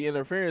there's going to be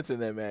interference in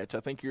that match,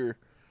 I think you're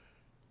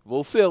a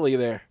little silly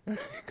there.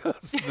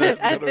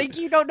 I think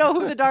you don't know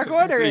who the Dark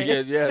Order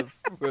is.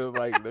 Yes. So,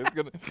 like, there's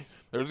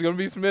gonna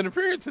be some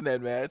interference in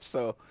that match.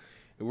 So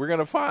we're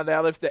gonna find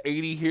out if the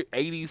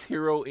 80s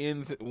hero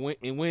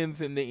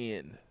wins in the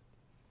end.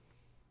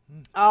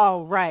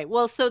 Oh, right.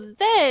 Well, so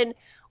then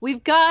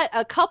we've got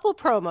a couple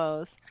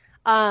promos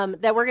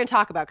that we're going to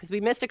talk about because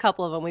we missed a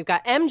couple of them. We've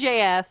got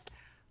MJF,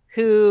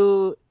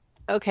 who,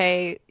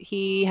 okay,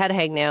 he had a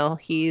hangnail.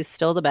 He's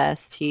still the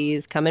best.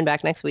 He's coming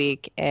back next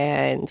week,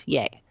 and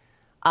yay.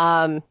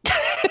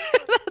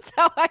 That's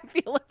how I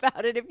feel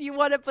about it. If you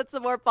want to put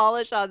some more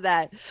polish on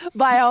that,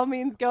 by all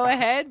means, go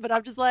ahead. But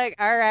I'm just like,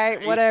 all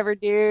right, whatever,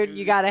 dude.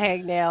 You got a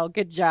hangnail.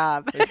 Good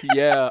job.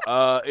 Yeah,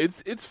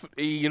 it's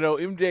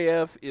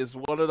MJF is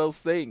one of those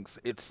things.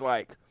 It's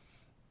like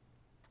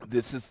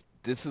this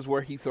is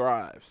where he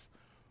thrives.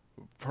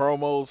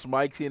 Promos,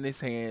 mics in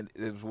his hand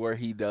is where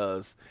he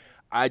does.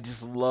 I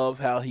just love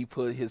how he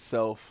put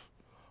himself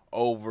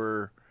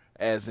over,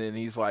 as in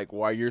he's like,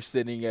 while you're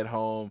sitting at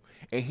home,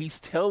 and he's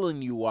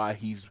telling you why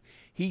he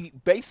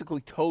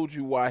basically told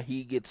you why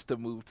he gets to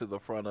move to the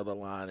front of the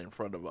line in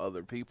front of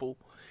other people.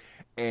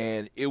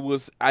 And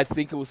I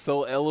think it was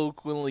so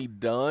eloquently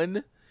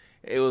done.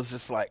 It was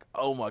just like,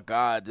 oh my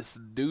God, this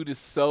dude is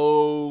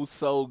so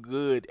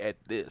good at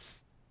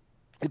this.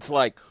 It's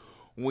like,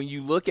 when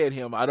you look at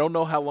him, I don't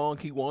know how long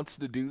he wants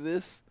to do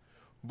this,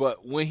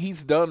 but when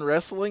he's done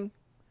wrestling,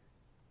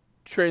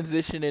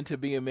 transition into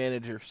being a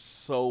manager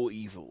so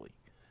easily.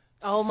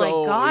 Oh my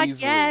God,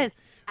 easily. Yes,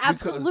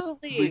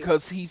 absolutely.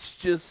 Because he's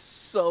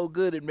just so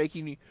good at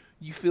making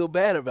you feel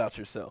bad about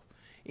yourself.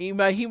 He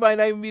might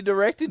not even be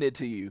directing it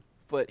to you,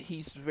 but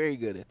he's very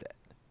good at that.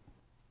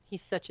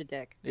 He's such a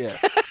dick. Yeah.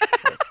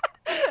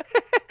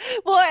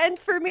 Well, and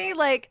for me,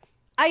 like,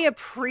 I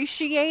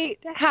appreciate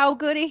how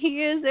good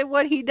he is at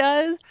what he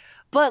does,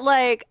 but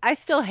like, I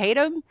still hate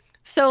him.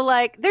 So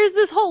like, there's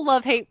this whole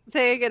love-hate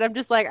thing, and I'm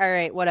just like, all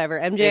right, whatever.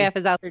 MJF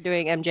is out there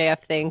doing MJF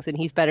things, and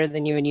he's better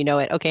than you, and you know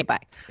it. Okay, bye.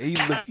 He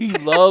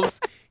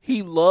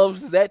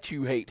loves that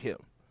you hate him.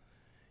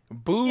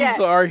 Boos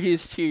are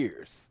his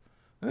cheers.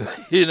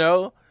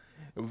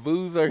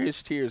 Boos are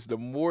his cheers. The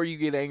more you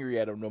get angry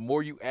at him, the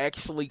more you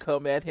actually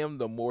come at him,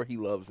 the more he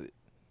loves it.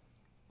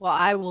 Well,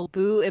 I will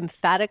boo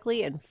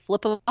emphatically and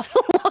flip him off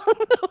along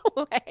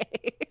the way.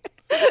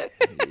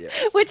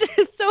 Yes. Which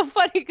is so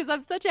funny because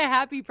I'm such a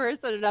happy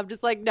person, and I'm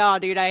just like, no,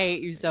 dude, I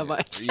hate you so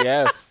much.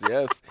 Yes.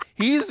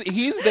 He's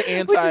the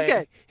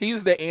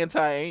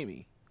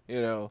anti-Amy.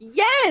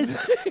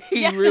 Yes.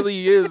 He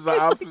really is the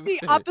opposite.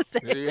 The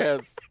opposite.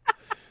 Yes.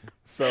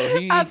 So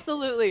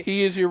absolutely.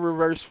 He is your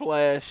reverse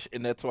Flash,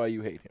 and that's why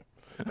you hate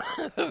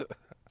him.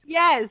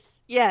 Yes.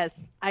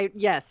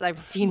 I've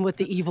seen what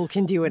the evil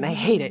can do, and I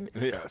hate it.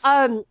 Yes.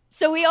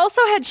 So we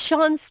also had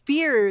Shawn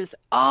Spears.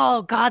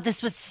 Oh God,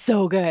 this was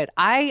so good.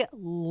 I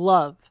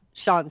love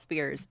Shawn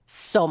Spears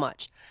so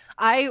much.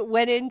 I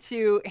went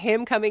into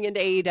him coming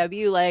into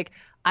AEW like,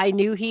 I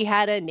knew he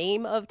had a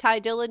name of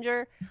Ty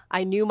Dillinger.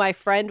 I knew my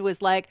friend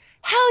was like,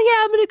 hell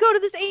yeah, I'm going to go to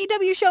this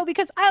AEW show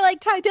because I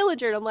like Ty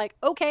Dillinger. And I'm like,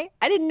 okay,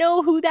 I didn't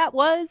know who that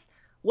was,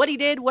 what he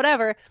did,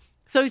 whatever.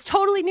 So he's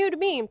totally new to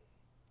me.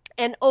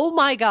 And oh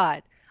my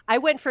God, I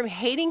went from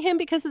hating him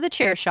because of the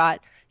chair shot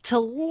to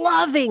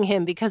loving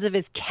him because of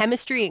his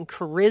chemistry and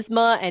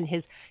charisma, and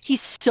he's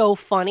so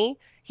funny.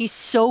 He's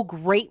so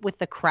great with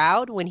the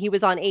crowd when he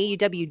was on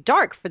AEW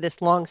Dark for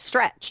this long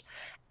stretch.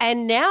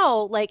 And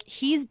now, like,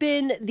 he's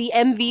been the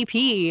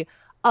MVP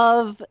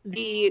of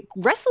the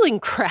wrestling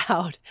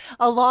crowd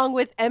along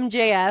with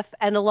MJF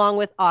and along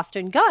with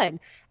Austin Gunn.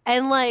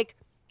 And, like,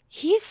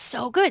 he's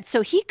so good.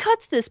 So he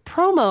cuts this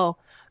promo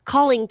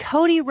calling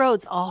Cody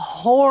Rhodes a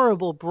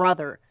horrible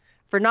brother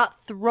for not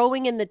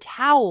throwing in the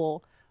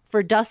towel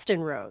for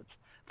Dustin Rhodes,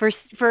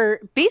 for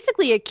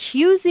basically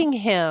accusing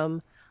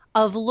him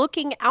of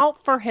looking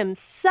out for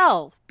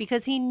himself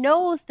because he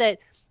knows that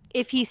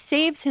if he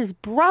saves his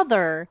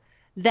brother,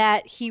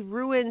 that he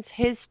ruins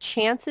his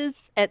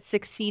chances at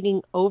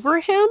succeeding over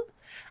him.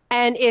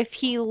 And if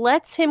he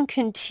lets him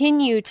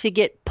continue to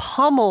get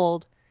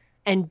pummeled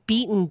and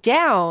beaten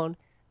down,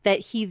 that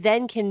he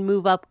then can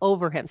move up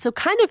over him. So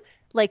kind of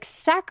like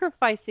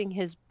sacrificing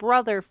his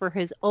brother for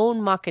his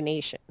own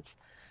machinations.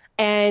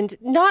 And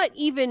not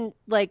even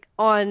like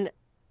on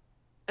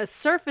a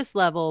surface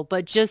level,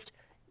 but just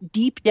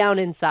deep down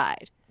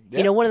inside.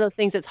 Yeah. One of those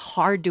things that's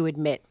hard to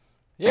admit.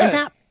 Yeah. And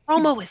that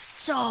promo is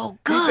so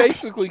good. He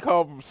basically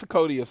called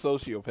Cody a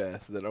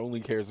sociopath that only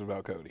cares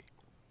about Cody.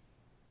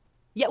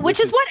 Yeah, which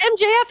is what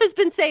MJF has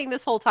been saying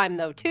this whole time,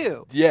 though,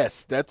 too.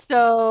 Yes, that's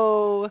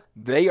so.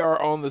 They are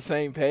on the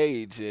same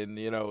page, and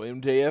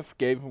MJF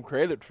gave him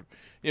credit.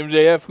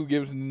 MJF, who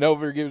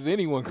never gives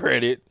anyone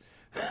credit,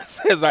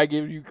 says I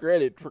give you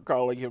credit for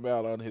calling him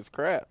out on his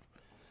crap,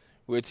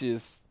 which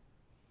is,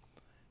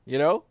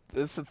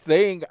 it's a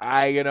thing.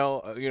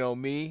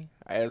 Me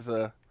as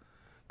a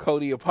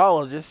Cody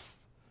apologist,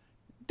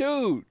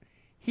 dude,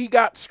 he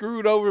got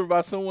screwed over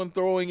by someone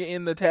throwing it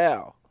in the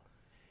towel.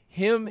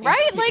 Right?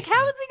 Like,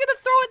 how is he going to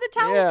throw in the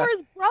towel for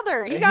his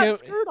brother? He got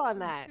screwed on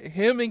that.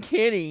 Him and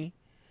Kenny,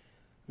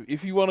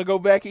 if you want to go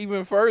back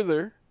even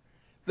further,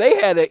 they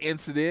had an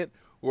incident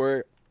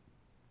where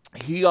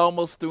he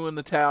almost threw in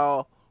the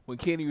towel when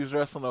Kenny was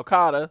wrestling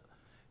Okada,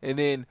 and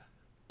then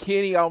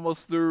Kenny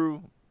almost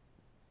threw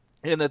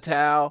in the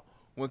towel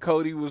when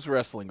Cody was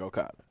wrestling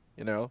Okada,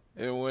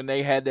 and when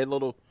they had that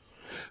little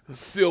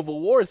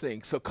Civil War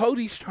thing. So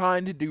Cody's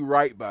trying to do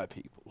right by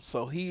people.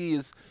 So he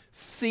is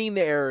seen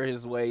the error of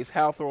his ways,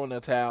 how throwing the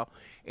towel,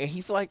 and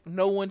he's like,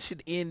 no one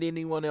should end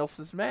anyone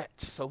else's match,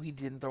 so he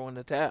didn't throw in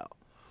the towel.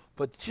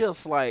 But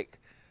just like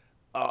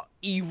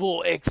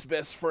evil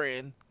ex-best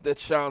friend that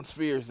Shawn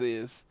Spears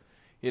is,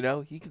 he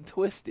can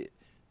twist it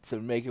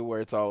to make it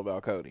where it's all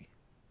about Cody.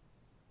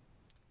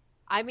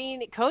 I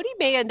mean, Cody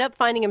may end up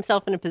finding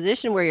himself in a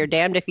position where you're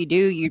damned if you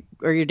do,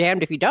 or you're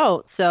damned if you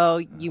don't, so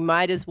you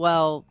might as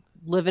well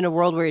live in a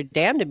world where you're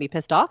damned and be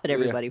pissed off at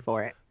everybody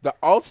for it. The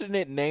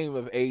alternate name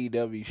of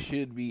AEW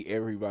should be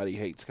Everybody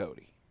Hates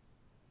Cody.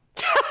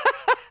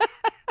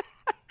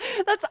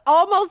 That's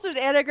almost an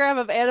anagram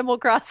of Animal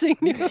Crossing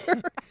New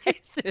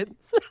Horizons.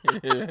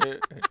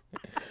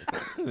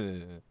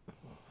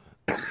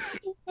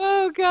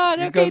 Oh, God.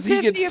 Because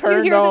he gets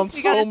turned on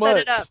so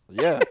much.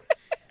 Yeah.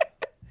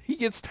 He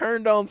gets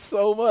turned on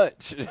so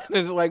much.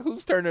 It's like,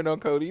 who's turning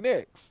on Cody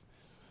next?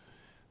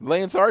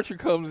 Lance Archer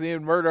comes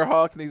in, Murder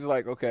Hawk, and he's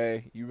like,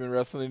 okay, you've been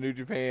wrestling in New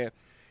Japan.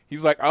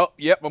 He's like, oh,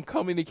 yep, I'm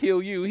coming to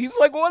kill you. He's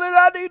like, what did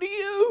I do to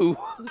you?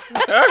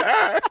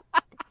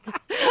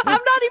 I'm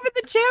not even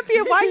the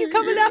champion. Why are you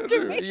coming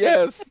after me?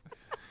 Yes.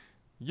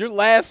 Your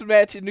last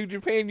match in New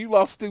Japan, you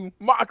lost to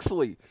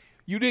Moxley.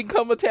 You didn't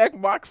come attack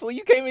Moxley.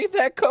 You came to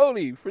attack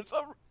Cody.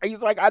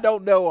 He's like, I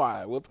don't know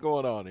why. What's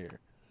going on here?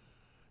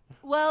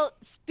 Well,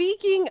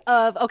 speaking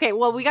of,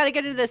 we got to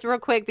get into this real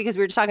quick because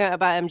we were just talking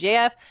about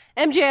MJF.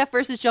 MJF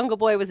versus Jungle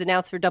Boy was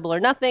announced for Double or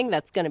Nothing.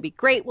 That's going to be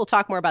great. We'll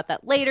talk more about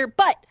that later.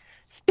 But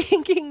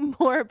speaking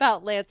more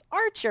about Lance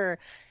Archer,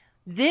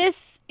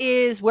 this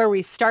is where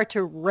we start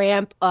to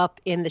ramp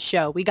up in the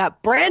show. We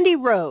got Brandy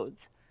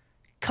Rhodes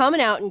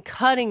coming out and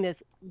cutting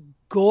this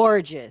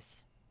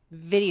gorgeous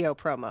video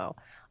promo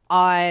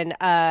on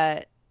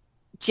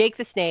Jake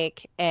the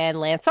Snake and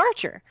Lance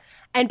Archer.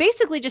 And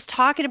basically just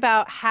talking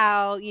about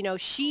how,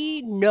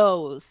 she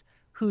knows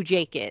who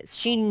Jake is.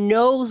 She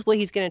knows what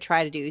he's going to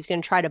try to do. He's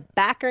going to try to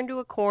back her into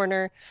a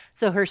corner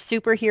so her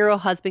superhero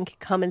husband can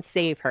come and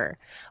save her.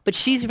 But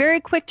she's very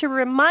quick to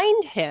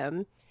remind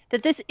him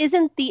that this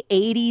isn't the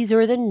 80s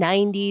or the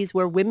 90s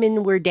where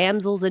women were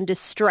damsels in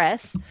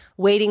distress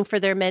waiting for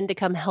their men to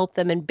come help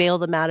them and bail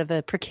them out of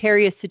a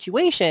precarious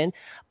situation,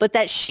 but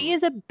that she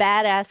is a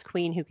badass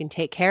queen who can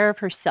take care of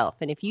herself.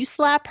 And if you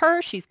slap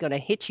her, she's going to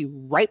hit you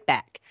right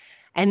back.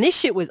 And this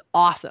shit was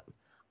awesome.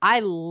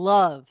 I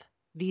love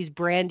these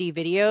Brandy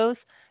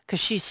videos because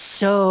she's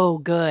so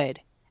good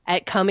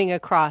at coming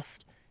across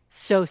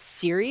so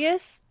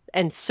serious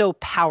and so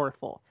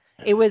powerful.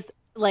 It was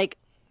like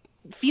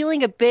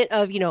feeling a bit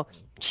of,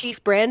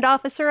 chief brand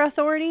officer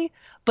authority,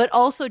 but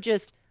also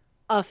just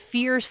a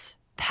fierce,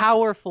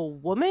 powerful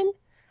woman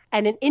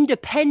and an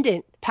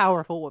independent,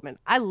 powerful woman.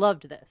 I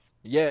loved this.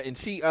 Yeah, and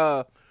she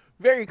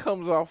very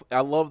comes off.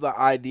 I love the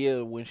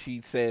idea when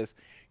she says,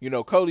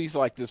 Cody's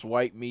like this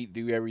white meat,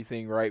 do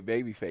everything right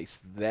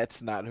babyface.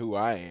 That's not who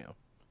I am.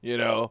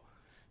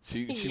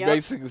 She Yep.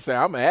 basically said,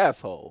 I'm an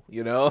asshole.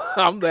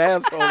 I'm the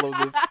asshole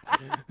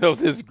of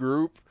this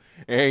group.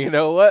 And you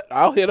know what?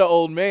 I'll hit an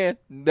old man.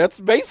 That's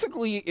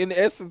basically, in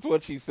essence,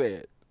 what she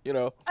said.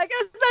 I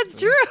guess that's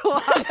true.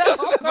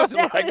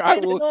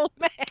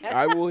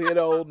 I will hit an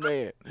old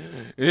man.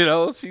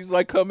 She's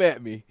like, come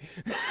at me.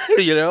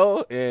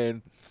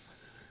 And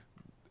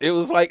it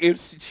was like,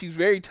 she's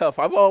very tough.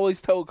 I've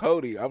always told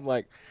Cody, I'm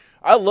like,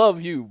 I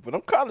love you, but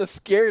I'm kind of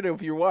scared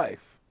of your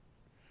wife.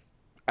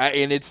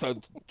 And it's a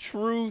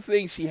true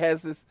thing. She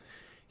has this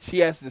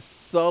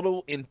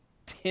subtle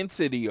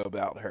intensity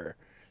about her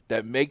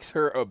that makes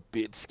her a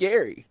bit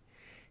scary.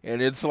 And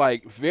it's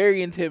like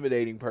very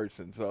intimidating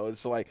person. So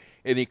it's like,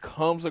 and it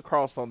comes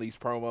across on these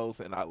promos,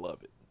 and I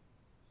love it.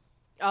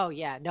 Oh,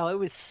 yeah. No, it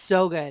was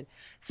so good.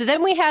 So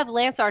then we have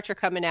Lance Archer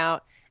coming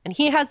out, and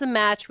he has a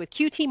match with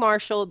QT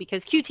Marshall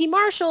because QT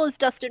Marshall is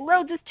Dustin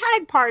Rhodes'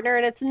 tag partner,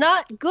 and it's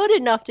not good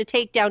enough to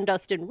take down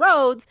Dustin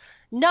Rhodes.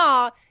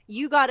 Nah,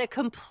 you got to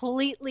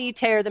completely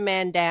tear the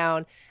man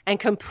down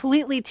and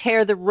completely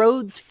tear the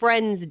Rhodes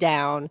friends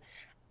down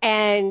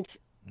and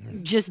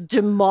just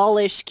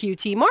demolish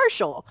QT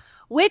Marshall,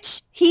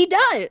 which he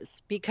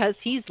does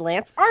because he's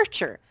Lance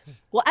Archer.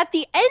 Well, at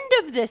the end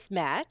of this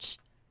match,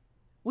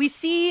 we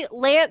see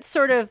Lance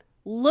sort of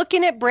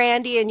looking at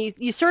Brandy, and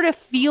you sort of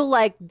feel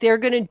like they're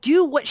going to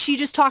do what she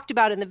just talked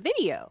about in the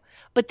video.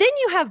 But then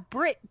you have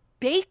Britt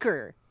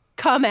Baker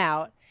come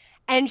out,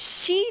 and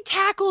she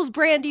tackles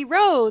Brandy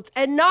Rhodes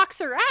and knocks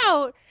her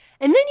out.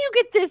 And then you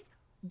get this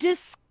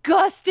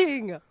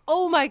disgusting,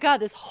 oh my God,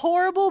 this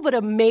horrible but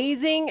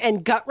amazing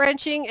and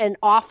gut-wrenching and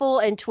awful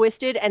and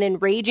twisted and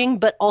enraging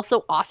but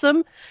also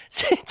awesome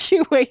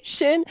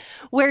situation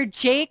where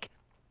Jake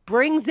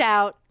brings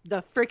out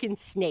the freaking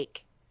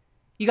snake.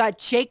 You got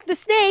Jake the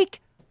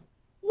Snake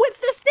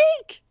with the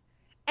snake.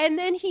 And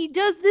then he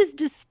does this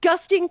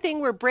disgusting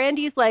thing where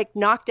Brandy's like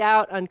knocked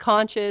out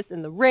unconscious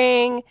in the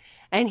ring,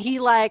 and he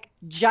like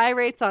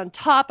gyrates on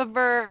top of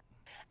her,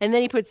 and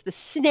then he puts the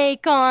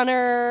snake on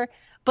her.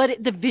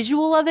 But the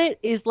visual of it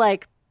is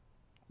like,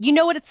 you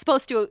know what it's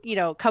supposed to,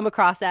 come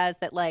across as,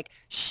 that like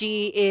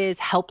she is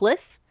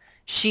helpless.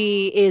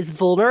 She is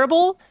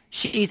vulnerable.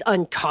 She's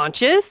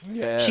unconscious.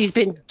 Yes. She's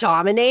been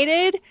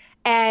dominated.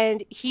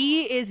 And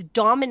he is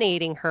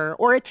dominating her,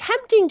 or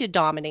attempting to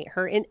dominate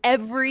her, in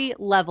every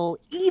level,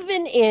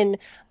 even in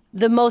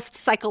the most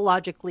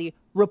psychologically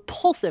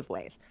repulsive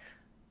ways.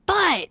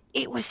 But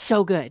it was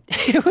so good.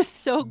 It was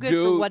so good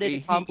for what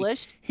it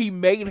accomplished. He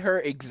made her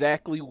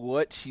exactly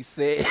what she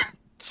said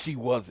she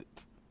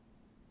wasn't.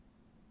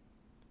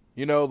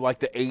 Like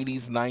the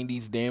 80s,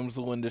 90s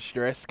damsel in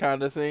distress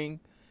kind of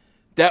thing.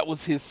 That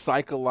was his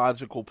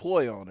psychological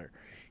ploy on her.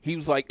 He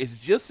was like, it's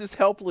just as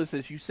helpless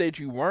as you said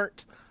you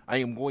weren't. I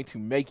am going to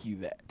make you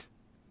that.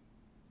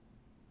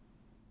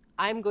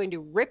 I'm going to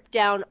rip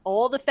down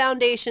all the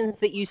foundations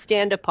that you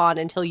stand upon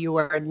until you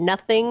are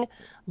nothing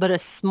but a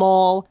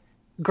small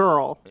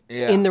girl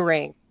in the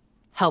ring,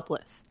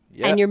 helpless.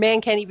 Yep. And your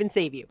man can't even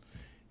save you.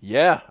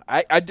 Yeah,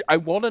 I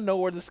want to know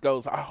where this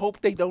goes. I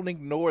hope they don't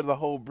ignore the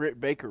whole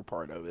Britt Baker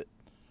part of it.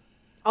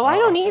 Oh, I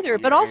don't either.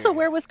 But also,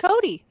 where was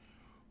Cody?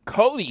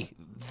 Cody,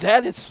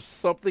 that is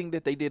something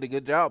that they did a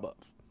good job of.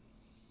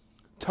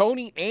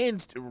 Tony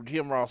and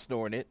Jim Ross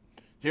doing it.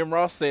 Jim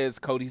Ross says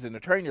Cody's in the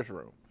trainer's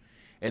room.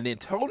 And then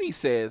Tony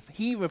says,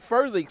 he even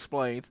further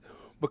explains,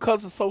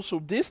 because of social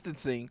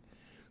distancing,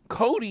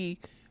 Cody,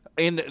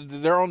 and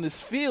they're on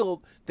this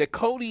field, that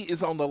Cody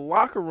is on the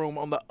locker room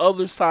on the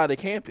other side of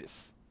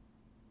campus.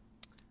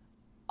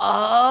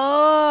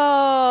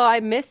 Oh, I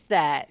missed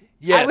that.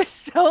 Yes. I was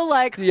so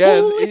like,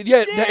 yes,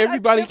 shit,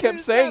 everybody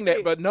kept saying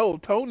that, but no,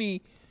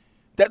 Tony,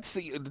 that's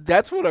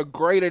what a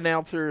great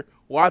announcer,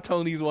 why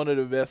Tony's one of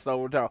the best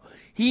over time.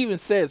 He even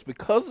says,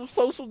 because of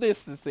social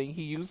distancing,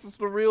 he uses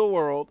the real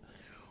world,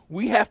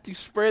 we have to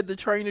spread the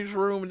trainer's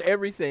room and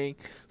everything,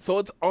 so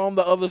it's on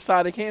the other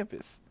side of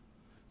campus.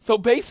 So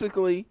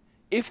basically,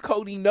 if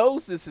Cody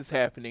knows this is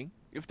happening,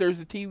 if there's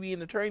a TV in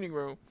the training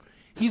room,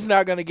 he's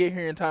not going to get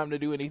here in time to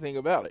do anything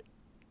about it.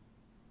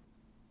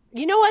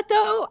 You know what,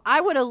 though?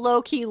 I would have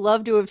low-key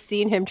loved to have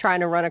seen him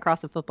trying to run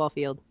across a football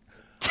field.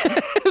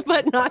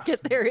 But not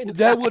get there in time.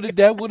 That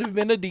would have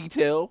been a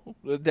detail.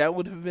 That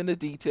would have been a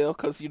detail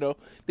because,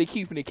 they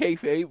keeping it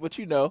kayfabe.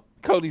 But,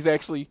 Cody's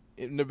actually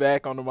in the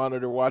back on the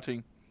monitor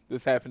watching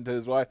this happen to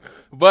his wife.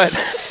 But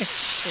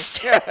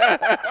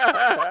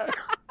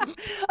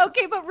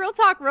okay, but real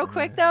talk, real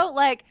quick, though.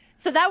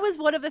 So that was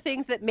one of the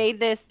things that made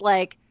this,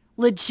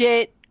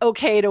 legit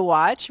okay to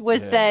watch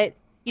was that,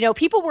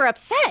 people were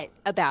upset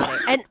about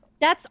it. And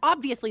that's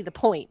obviously the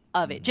point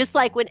of it. Just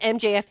like when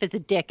MJF is a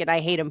dick and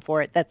I hate him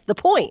for it, that's the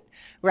point,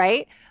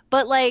 right?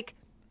 But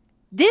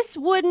this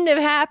wouldn't have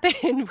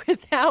happened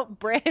without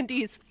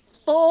Brandy's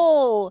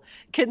full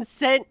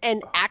consent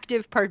and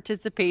active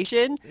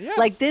participation.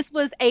 Yes. This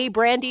was a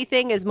Brandy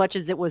thing as much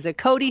as it was a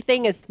Cody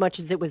thing, as much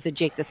as it was a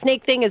Jake the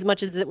Snake thing, as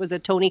much as it was a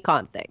Tony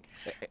Khan thing.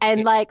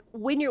 And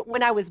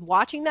when I was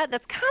watching that,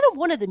 that's kind of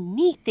one of the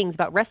neat things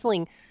about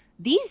wrestling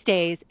these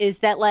days is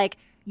that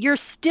you're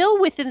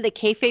still within the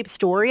kayfabe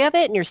story of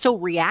it, and you're still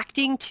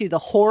reacting to the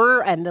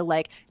horror and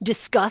the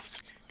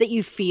disgust that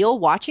you feel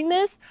watching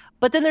this.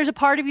 But then there's a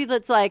part of you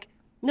that's like,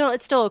 no,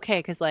 it's still okay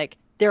because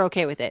they're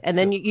okay with it. And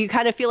then you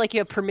kind of feel like you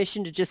have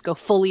permission to just go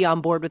fully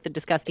on board with the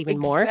disgust even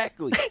more.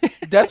 Exactly.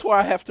 That's why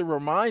I have to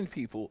remind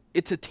people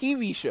it's a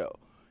TV show.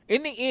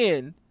 In the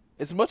end,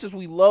 as much as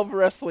we love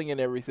wrestling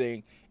and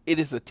everything, it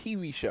is a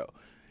TV show.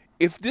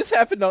 If this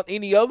happened on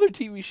any other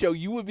TV show,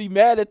 you would be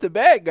mad at the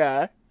bad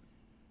guy.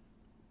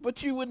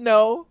 But you would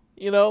know,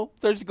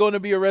 there's going to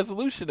be a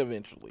resolution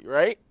eventually,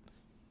 right?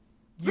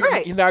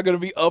 You're not going to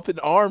be up in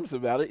arms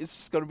about it. It's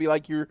just going to be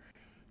like your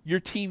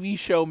TV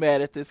show mad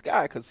at this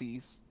guy because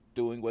he's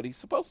doing what he's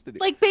supposed to do.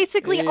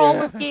 Basically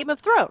all of Game of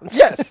Thrones.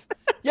 Yes.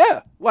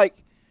 Yeah.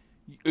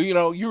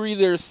 You're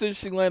either a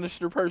Cersei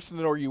Lannister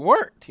person or you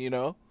weren't,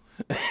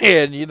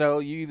 And,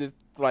 you either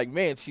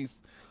man, she's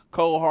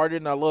cold-hearted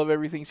and I love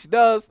everything she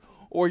does,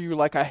 or you're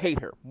like, I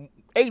hate her.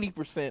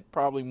 80%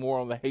 probably more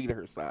on the hate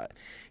her side.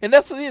 And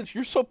that's what it is.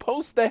 You're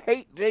supposed to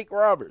hate Jake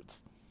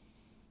Roberts.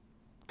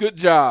 Good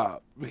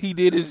job. He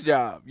did his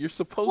job. You're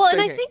supposed to hate.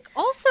 Well, and I think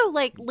also,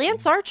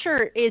 Lance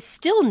Archer is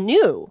still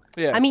new.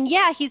 Yeah. I mean,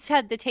 he's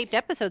had the taped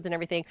episodes and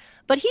everything,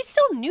 but he's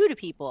still new to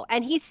people.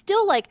 And he's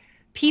still,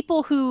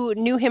 people who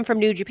knew him from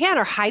New Japan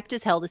are hyped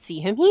as hell to see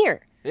him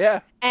here.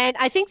 Yeah. And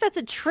I think that's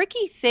a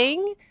tricky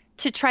thing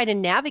to try to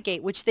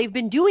navigate, which they've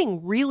been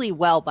doing really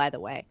well, by the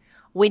way.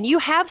 When you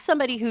have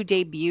somebody who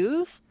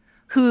debuts,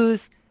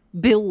 who's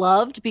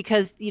beloved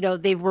because,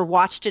 they were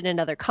watched in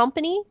another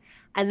company,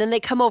 and then they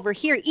come over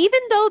here, even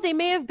though they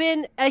may have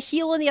been a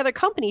heel in the other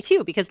company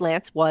too, because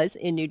Lance was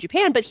in New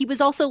Japan, but he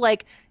was also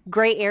like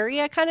gray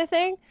area kind of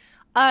thing.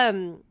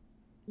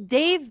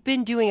 They've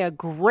been doing a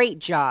great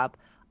job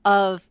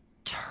of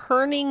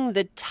turning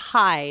the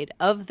tide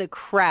of the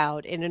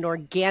crowd in an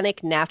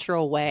organic,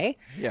 natural way.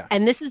 Yeah.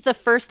 And this is the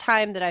first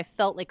time that I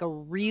felt like a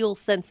real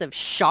sense of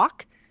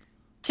shock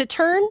to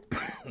turn.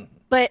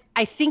 But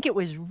I think it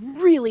was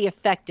really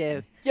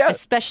effective,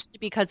 especially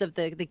because of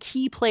the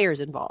key players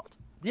involved.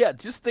 Yeah,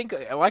 just think,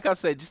 like I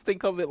said, just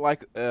think of it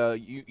like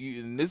you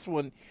in this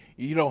one,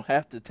 you don't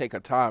have to take a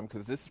time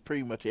because this is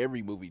pretty much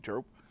every movie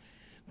trope.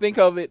 Think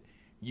of it,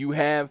 you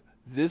have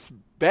this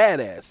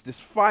badass, this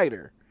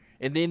fighter,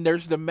 and then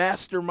there's the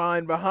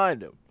mastermind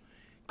behind him.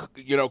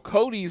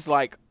 Cody's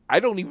like, I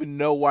don't even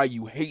know why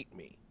you hate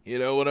me. You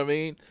know what I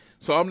mean?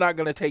 So I'm not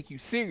going to take you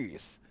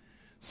serious.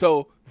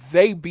 So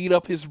they beat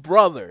up his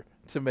brother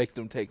to make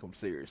them take him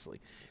seriously.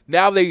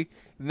 Now they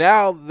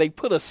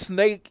put a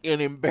snake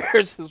and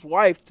embarrass his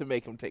wife to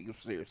make him take him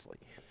seriously.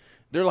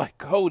 They're like,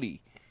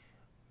 Cody,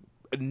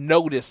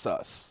 notice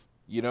us.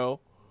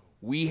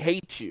 We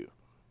hate you,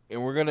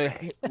 and we're gonna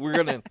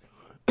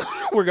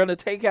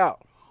take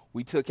out.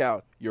 We took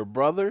out your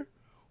brother.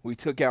 We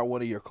took out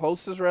one of your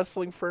closest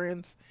wrestling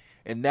friends,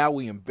 and now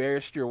we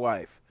embarrassed your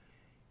wife.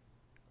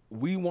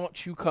 We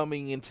want you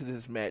coming into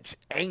this match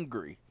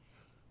angry,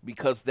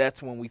 because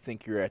that's when we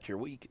think you're at your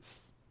weakest.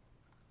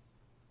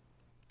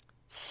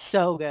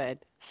 So good.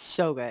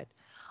 So good.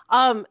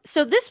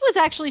 So this was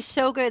actually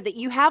so good that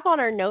you have on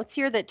our notes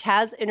here that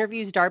Taz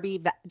interviews Darby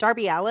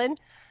Allin.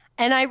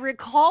 And I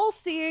recall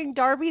seeing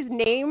Darby's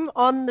name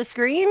on the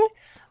screen,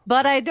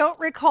 but I don't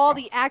recall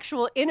the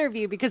actual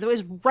interview because it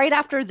was right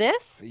after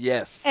this.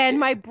 Yes. And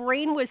my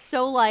brain was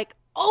so like,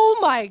 oh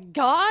my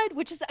God,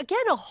 which is,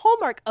 again, a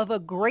hallmark of a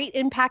great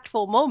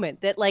impactful moment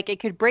that like it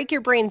could break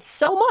your brain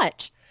so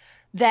much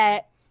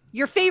that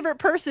your favorite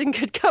person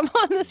could come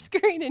on the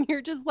screen and you're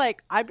just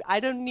like, I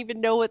don't even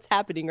know what's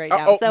happening right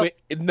now.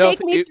 Take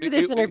me through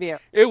this interview.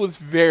 It was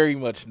very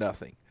much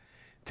nothing.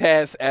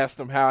 Taz asked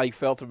him how he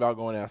felt about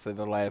going after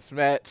the last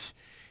match.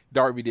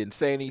 Darby didn't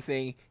say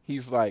anything.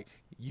 He's like,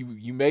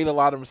 you made a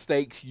lot of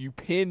mistakes. You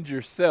pinned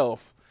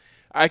yourself.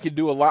 I can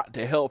do a lot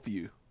to help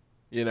you,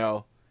 in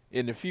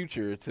the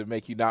future to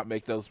make you not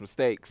make those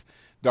mistakes.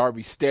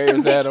 Darby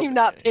stares at him. You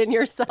not pin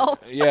yourself.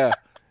 Yeah.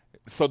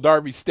 So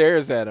Darby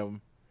stares at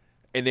him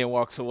and then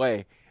walks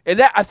away. And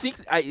that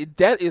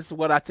that is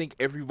what I think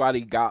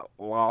everybody got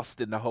lost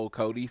in the whole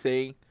Cody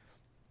thing.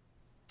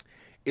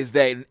 Is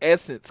that in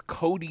essence,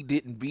 Cody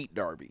didn't beat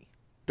Darby.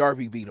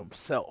 Darby beat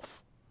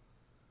himself.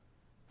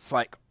 It's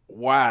like,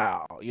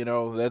 wow,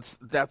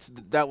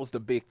 that was the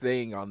big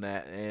thing on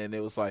that. And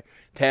it was like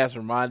Taz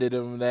reminded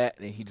him of that,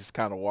 and he just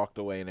kind of walked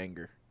away in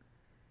anger.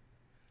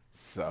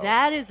 So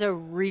that is a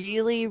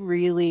really,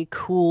 really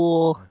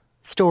cool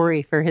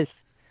story for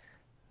his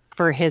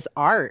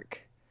arc.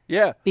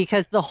 Yeah.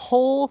 Because the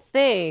whole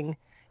thing,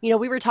 we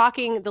were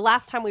talking, the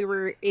last time we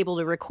were able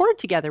to record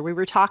together, we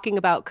were talking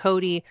about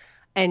Cody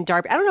and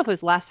Darby. I don't know if it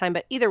was last time,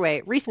 but either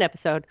way, recent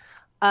episode,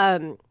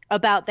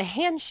 about the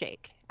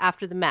handshake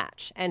after the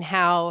match and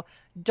how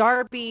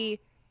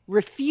Darby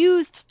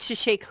refused to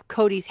shake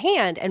Cody's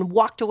hand and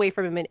walked away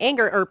from him in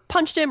anger or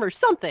punched him or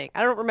something.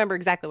 I don't remember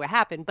exactly what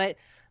happened, but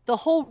the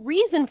whole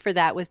reason for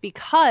that was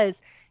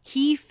because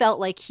he felt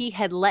like he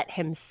had let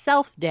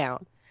himself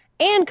down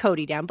and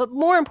Cody down, but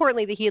more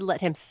importantly that he had let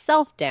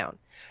himself down.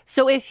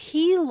 So if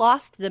he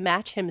lost the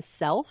match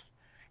himself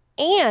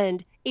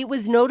and it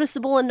was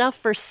noticeable enough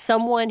for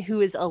someone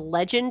who is a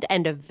legend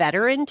and a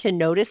veteran to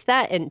notice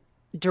that and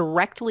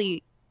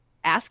directly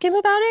ask him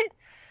about it,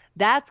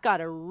 that's got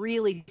to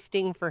really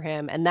sting for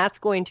him. And that's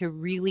going to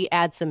really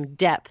add some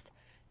depth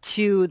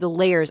to the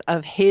layers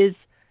of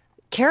his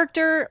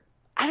character.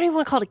 I don't even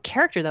want to call it a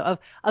character, though,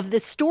 of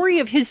the story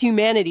of his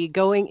humanity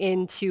going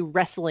into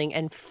wrestling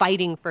and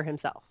fighting for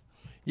himself.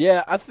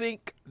 Yeah, I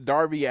think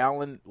Darby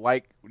Allin,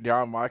 like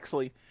Jon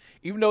Moxley,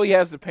 even though he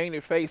has the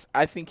painted face,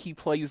 I think he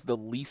plays the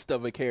least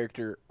of a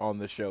character on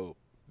the show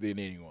than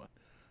anyone.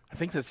 I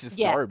think that's just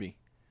Darby.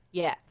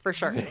 Yeah, for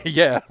sure.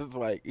 Yeah, it's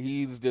like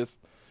he's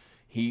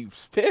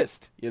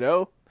pissed,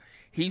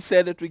 He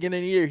said at the beginning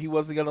of the year he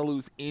wasn't going to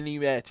lose any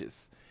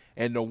matches.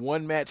 And the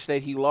one match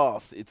that he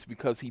lost, it's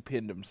because he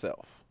pinned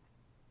himself.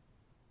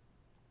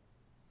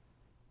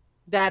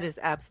 That is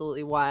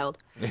absolutely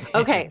wild.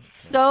 Okay,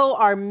 so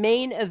our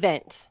main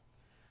event,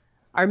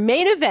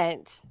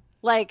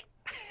 like,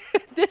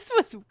 this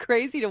was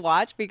crazy to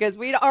watch because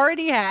we'd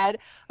already had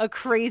a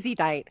crazy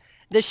night.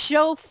 The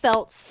show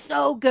felt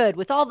so good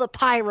with all the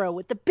pyro,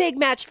 with the big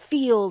match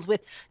feels,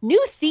 with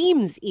new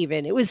themes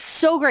even. It was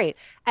so great.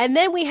 And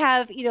then we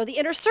have, the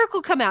Inner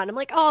Circle come out and I'm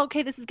like, oh,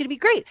 okay, this is going to be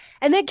great.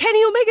 And then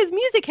Kenny Omega's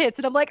music hits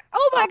and I'm like,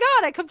 oh my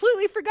God, I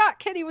completely forgot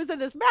Kenny was in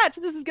this match.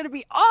 This is going to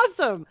be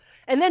awesome.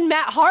 And then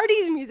Matt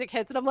Hardy's music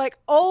hits and I'm like,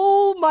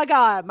 oh my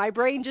God, my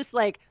brain just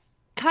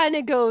kind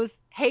of goes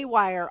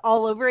haywire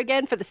all over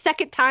again for the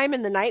second time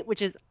in the night,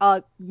 which is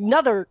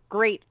another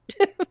great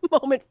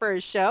moment for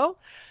a show.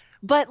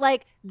 But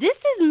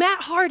this is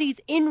Matt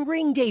Hardy's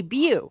in-ring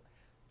debut.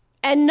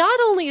 And not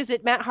only is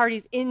it Matt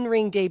Hardy's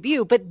in-ring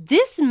debut, but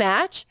this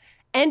match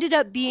ended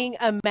up being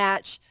a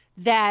match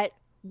that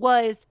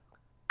was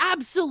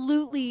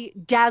absolutely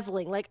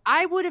dazzling.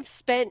 I would have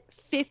spent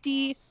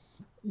 $50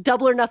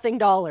 double or nothing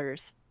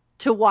dollars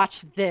to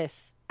watch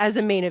this as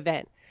a main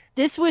event.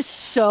 This was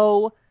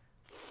so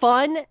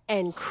fun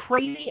and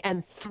crazy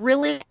and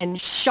thrilling and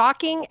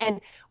shocking,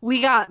 and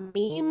we got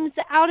memes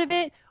out of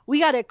it. We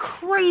got a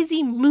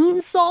crazy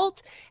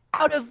moonsault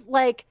out of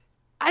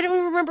I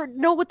don't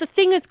know what the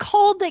thing is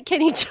called that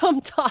Kenny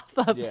jumped off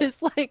of. Yes.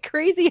 This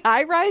crazy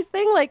high-rise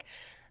thing.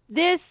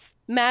 This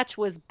match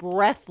was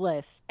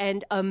breathless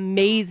and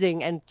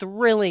amazing and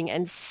thrilling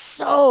and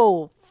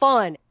so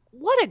fun.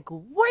 What a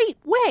great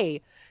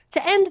way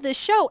to end the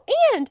show,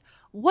 and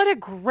what a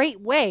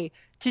great way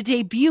to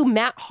debut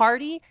Matt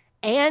Hardy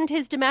and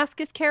his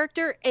Damascus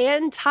character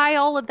and tie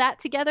all of that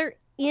together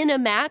in a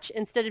match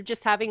instead of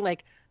just having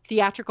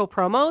theatrical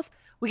promos.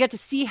 We got to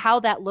see how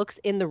that looks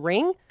in the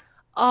ring.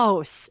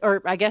 Oh,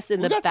 or I guess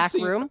in the back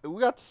room.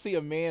 We got to see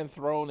a man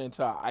thrown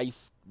into an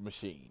ice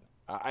machine,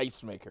 an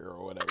ice maker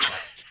or whatever.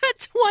 A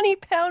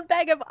 20-pound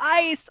bag of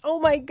ice. Oh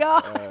my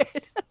God.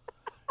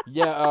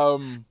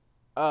 Yeah.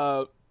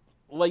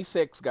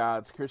 Latex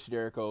Gods, Chris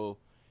Jericho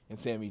and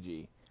Sammy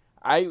G.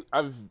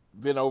 I've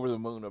been over the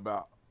moon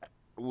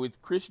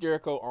with Chris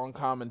Jericho on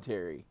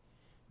commentary,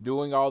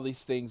 doing all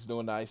these things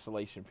during the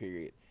isolation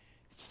period.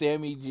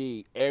 Sammy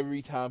G,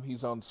 every time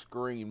he's on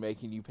screen,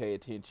 making you pay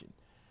attention.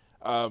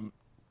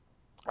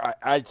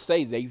 I'd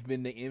say they've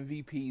been the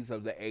MVPs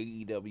of the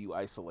AEW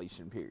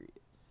isolation period.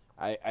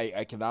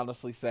 I can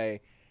honestly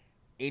say,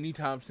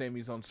 anytime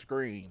Sammy's on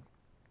screen,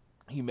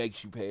 he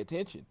makes you pay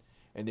attention.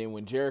 And then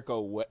when Jericho,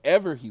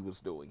 whatever he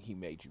was doing, he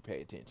made you pay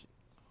attention.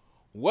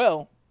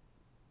 Well,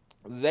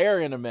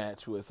 they're in a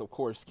match with, of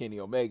course, Kenny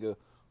Omega,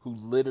 who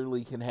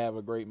literally can have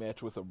a great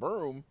match with a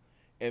broom,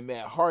 and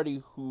Matt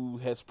Hardy, who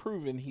has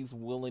proven he's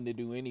willing to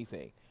do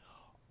anything.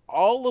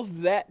 All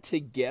of that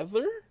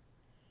together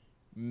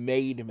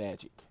made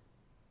magic.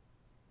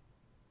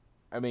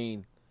 I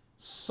mean,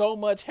 so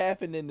much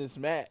happened in this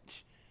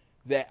match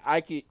that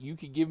you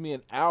could give me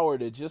an hour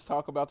to just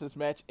talk about this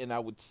match, and I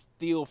would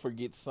still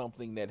forget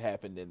something that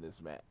happened in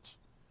this match.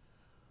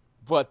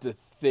 But the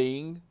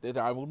thing that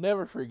I will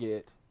never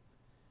forget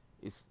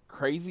is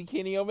Crazy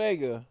Kenny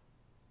Omega,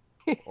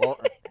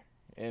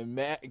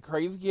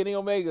 Crazy Kenny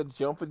Omega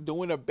jumping,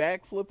 doing a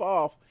backflip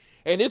off,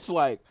 and it's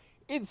like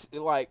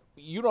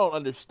you don't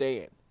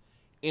understand.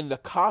 In the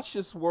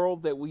cautious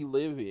world that we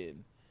live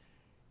in,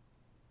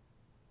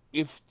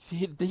 if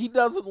he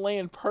doesn't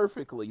land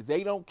perfectly,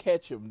 they don't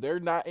catch him, they're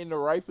not in the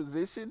right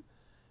position,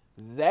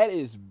 that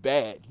is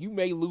bad. You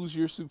may lose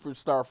your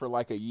superstar for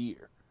a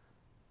year.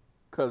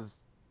 Because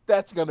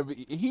that's going to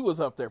be, he was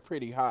up there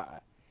pretty high.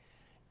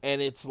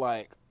 And it's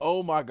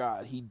oh my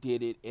God, he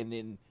did it. And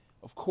then,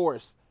 of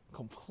course,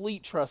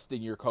 complete trust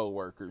in your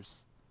coworkers.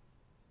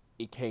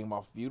 It came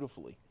off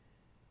beautifully.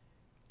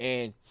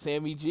 And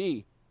Sammy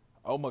G,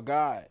 oh my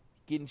God,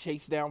 getting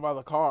chased down by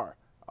the car.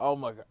 Oh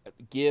my God,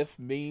 GIF,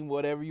 meme,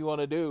 whatever you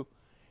want to do.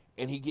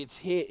 And he gets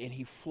hit and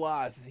he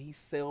flies and he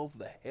sells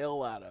the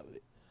hell out of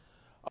it.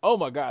 Oh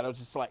my God, I was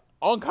just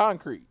on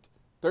concrete.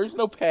 There's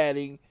no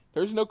padding.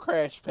 There's no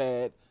crash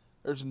pad.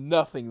 There's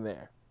nothing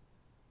there.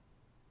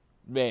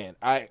 Man,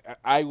 I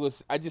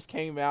just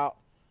came out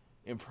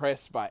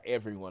impressed by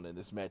everyone in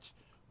this match.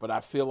 But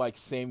I feel like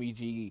Sammy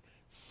G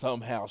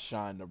somehow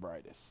shined the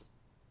brightest.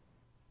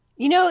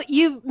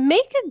 You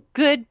make a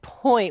good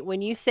point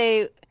when you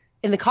say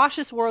in the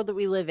cautious world that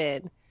we live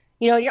in,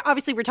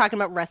 obviously we're talking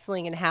about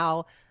wrestling and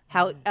how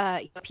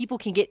people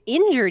can get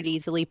injured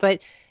easily. But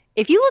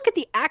if you look at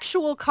the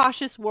actual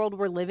cautious world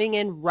we're living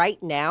in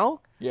right now,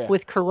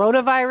 with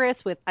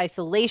coronavirus, with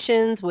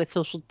isolations, with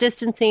social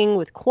distancing,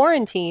 with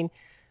quarantine,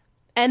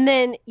 and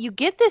then you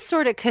get this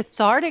sort of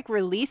cathartic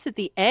release at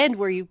the end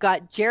where you've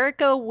got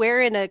Jericho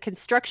wearing a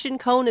construction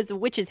cone as a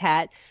witch's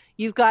hat.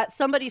 You've got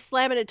somebody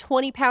slamming a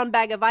 20-pound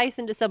bag of ice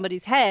into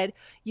somebody's head.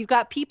 You've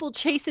got people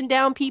chasing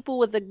down people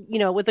with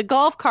a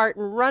golf cart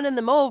and running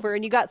them over.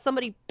 And you got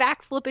somebody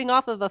backflipping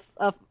off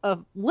of a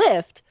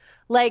lift.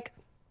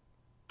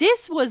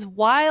 This was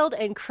wild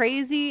and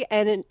crazy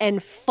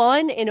and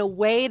fun in a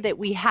way that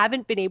we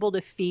haven't been able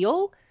to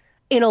feel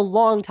in a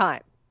long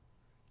time.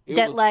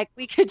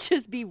 We could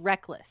just be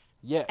reckless.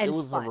 Yeah, and it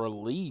was fun. A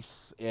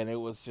release, and it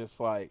was just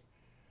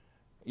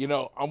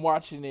I'm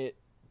watching it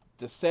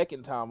the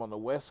second time on the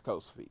West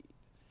Coast feed,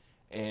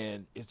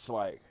 And it's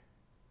like,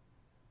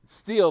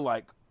 still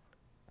like,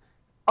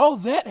 oh,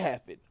 that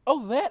happened.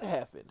 Oh, that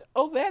happened.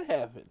 Oh, that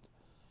happened.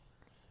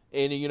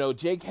 And, you know,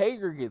 Jake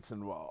Hager gets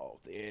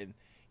involved. And,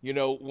 you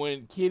know,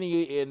 when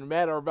Kenny and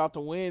Matt are about to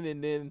win,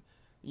 and then,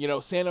 you know,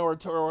 Santa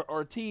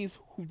Ortiz,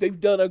 they've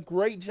done a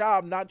great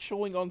job not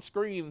showing on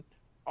screen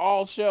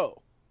all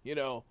show. You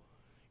know,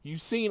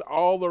 you've seen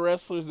all the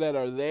wrestlers that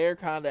are there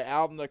kind of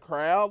out in the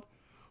crowd,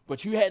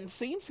 but you hadn't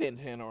seen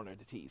Santana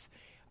Ortiz.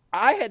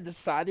 I had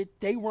decided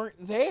they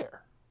weren't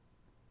there.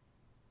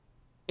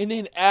 And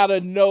then out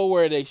of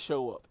nowhere they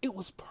show up. It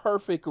was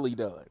perfectly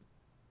done.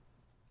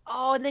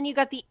 Oh, and then you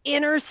got the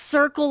inner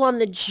circle on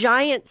the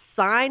giant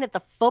sign at the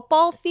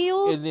football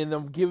field. And then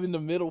them giving the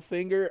middle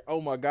finger.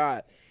 Oh my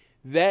God.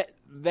 That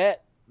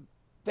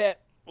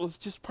was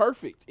just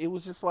perfect. It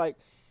was just like,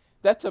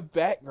 that's a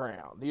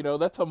background, you know,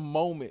 that's a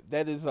moment.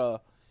 That is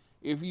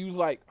if you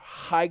like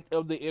height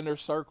of the inner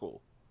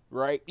circle,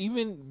 right?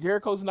 Even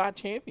Jericho's not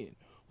champion,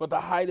 but the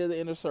height of the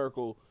inner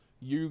circle,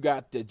 you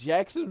got the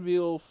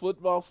Jacksonville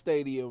Football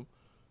Stadium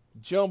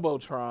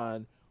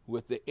Jumbotron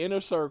with the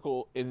inner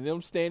circle and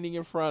them standing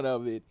in front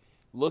of it,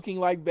 looking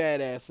like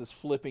badasses,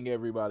 flipping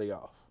everybody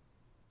off.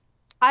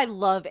 I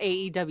love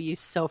AEW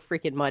so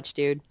freaking much,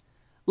 dude.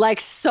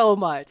 Like, so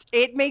much.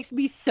 It makes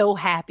me so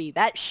happy.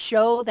 That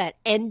show, that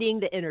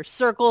ending, the inner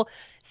circle,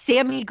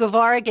 Sammy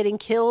Guevara getting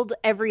killed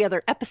every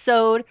other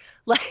episode.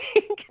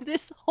 Like,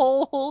 this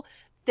whole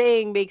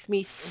thing makes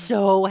me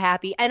so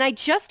happy. And I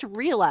just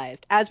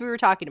realized, as we were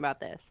talking about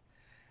this,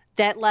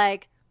 that,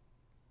 like,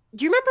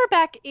 do you remember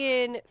back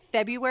in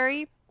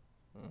February,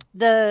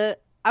 I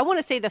want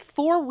to say the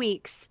 4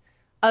 weeks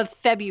of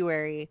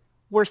February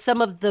were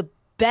some of the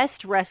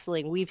best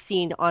wrestling we've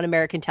seen on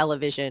American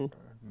television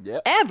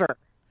ever.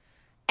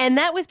 And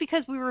that was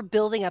because we were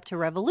building up to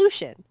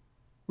Revolution.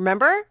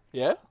 Remember?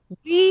 Yeah.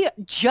 We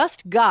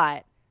just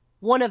got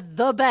one of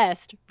the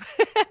best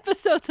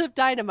episodes of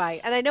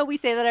Dynamite. And I know we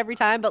say that every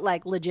time, but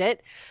like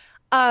legit.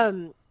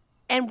 And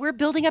we're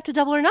building up to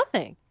Double or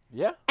Nothing.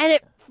 Yeah. And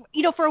it,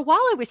 you know, for a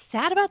while I was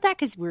sad about that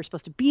because we were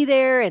supposed to be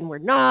there and we're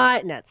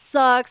not, and that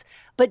sucks.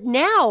 But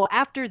now,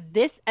 after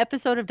this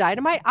episode of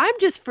Dynamite, I'm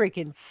just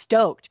freaking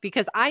stoked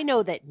because I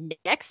know that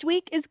next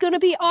week is going to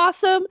be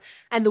awesome,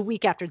 and the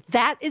week after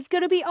that is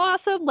going to be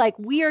awesome. Like,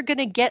 we are going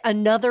to get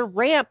another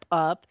ramp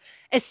up,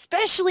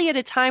 especially at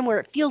a time where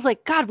it feels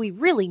like, God, we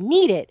really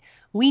need it.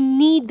 We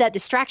need that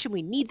distraction.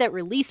 We need that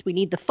release. We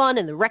need the fun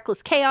and the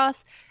reckless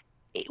chaos.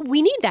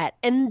 We need that.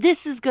 And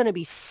this is going to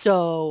be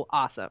so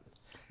awesome.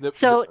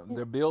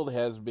 The build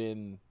has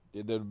been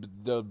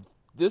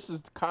this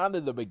is kind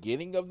of the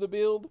beginning of the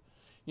build.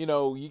 You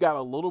know, you got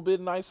a little bit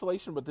in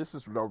isolation, but this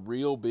is the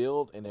real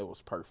build, and it was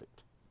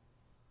perfect.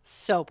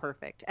 So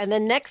perfect. And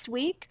then next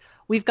week,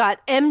 we've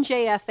got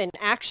MJF in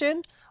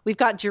action. We've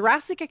got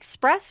Jurassic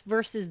Express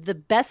versus the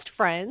Best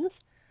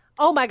Friends.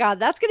 Oh my God,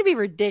 that's going to be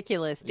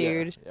ridiculous,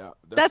 dude. Yeah,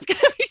 that's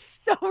going to be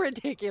so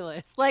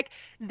ridiculous. Like,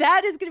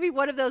 that is going to be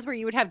one of those where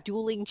you would have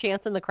dueling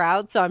chants in the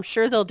crowd. So I'm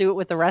sure they'll do it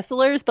with the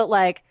wrestlers, but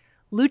like,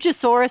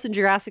 Luchasaurus and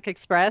Jurassic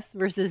Express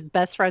versus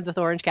Best Friends with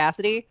Orange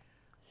Cassidy.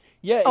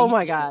 Yeah. Oh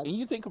my God. And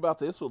you think about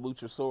this with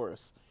Luchasaurus.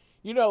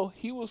 You know,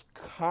 he was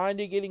kind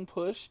of getting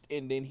pushed,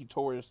 and then he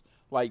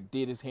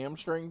did his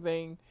hamstring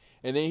thing,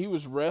 and then he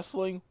was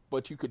wrestling,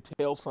 but you could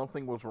tell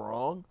something was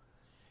wrong.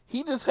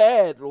 He just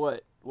had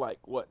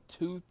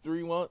 2-3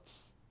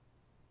 months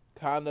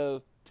kind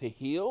of to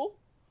heal.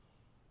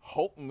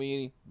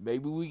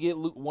 Maybe we get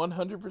 100%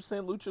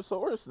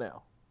 Luchasaurus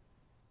now.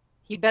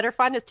 He better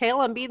find his tail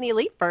on being the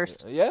Elite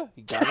first. Yeah,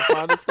 he got to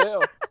find his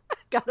tail.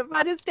 Got to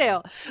find his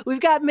tail. We've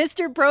got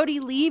Mr. Brody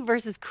Lee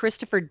versus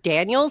Christopher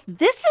Daniels.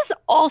 This is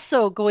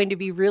also going to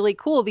be really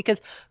cool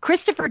because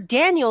Christopher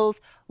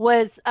Daniels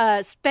was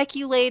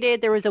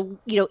speculated. There was a,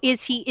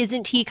 is he,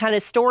 isn't he kind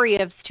of story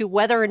as to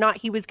whether or not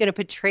he was going to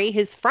betray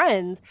his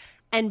friends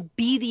and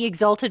be the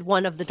exalted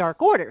one of the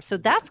Dark Order. So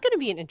that's going to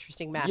be an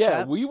interesting matchup.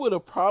 Yeah, we would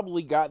have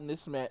probably gotten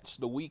this match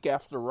the week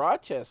after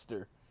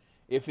Rochester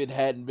if it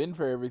hadn't been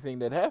for everything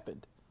that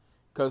happened.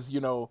 Because,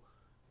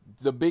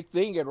 the big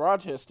thing at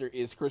Rochester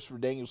is Christopher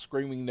Daniels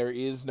screaming there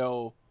is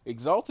no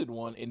exalted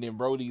one, and then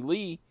Brody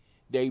Lee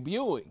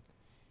debuting.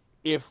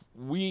 If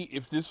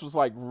this was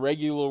like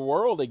regular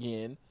world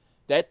again,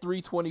 that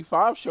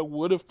 325 show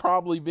would have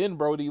probably been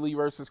Brody Lee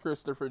versus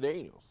Christopher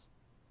Daniels.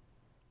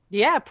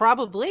 Yeah,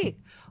 probably.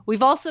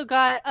 We've also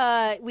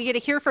got, we get to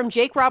hear from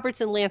Jake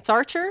Roberts and Lance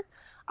Archer.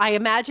 I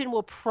imagine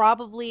we'll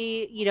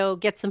probably,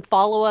 get some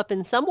follow-up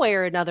in some way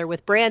or another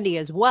with Brandy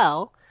as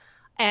well.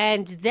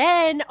 And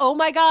then, oh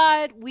my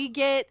God,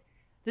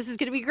 this is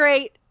going to be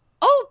great.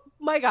 Oh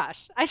my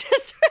gosh. I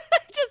just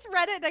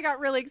read it and I got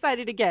really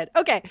excited again.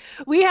 Okay.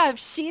 We have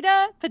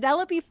Sheeta,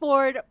 Penelope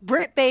Ford,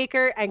 Britt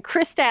Baker, and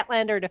Chris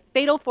Statlander in a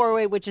fatal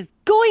four-way, which is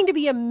going to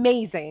be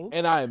amazing.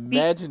 And I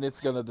imagine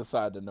it's going to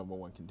decide the number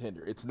one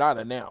contender. It's not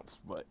announced,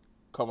 but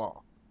come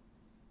on.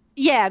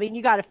 Yeah, I mean,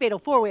 you got a fatal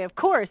four-way, of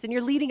course, and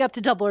you're leading up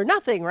to Double or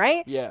Nothing,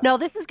 right? Yeah. No,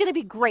 this is going to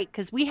be great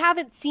because we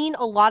haven't seen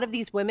a lot of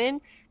these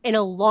women in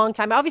a long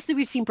time. Obviously,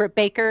 we've seen Britt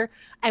Baker,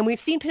 and we've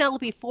seen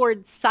Penelope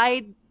Ford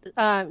side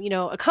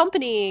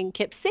accompanying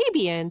Kip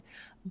Sabian,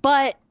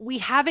 but we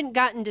haven't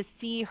gotten to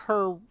see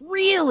her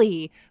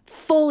really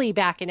fully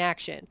back in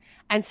action.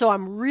 And so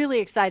I'm really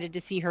excited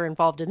to see her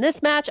involved in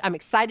this match. I'm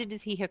excited to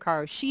see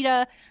Hikaru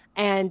Shida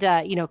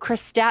and,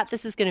 Chris Stat.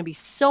 This is going to be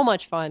so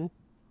much fun.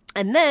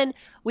 And then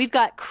we've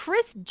got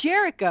Chris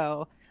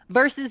Jericho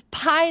versus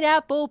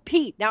Pineapple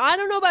Pete. Now, I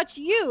don't know about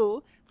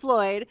you,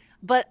 Floyd,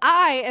 but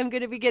I am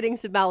going to be getting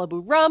some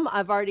Malibu rum.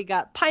 I've already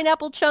got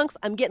pineapple chunks.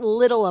 I'm getting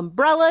little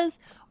umbrellas.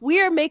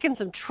 We are making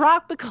some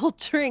tropical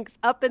drinks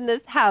up in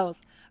this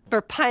house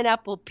for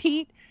Pineapple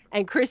Pete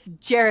and Chris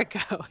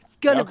Jericho. It's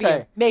going to be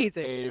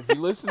amazing. And if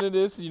you listen to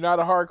this and you're not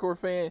a hardcore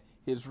fan,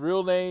 his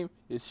real name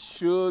is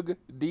Suge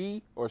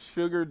D or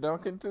Sugar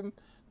Duncanton.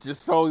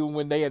 Just so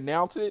when they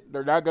announce it,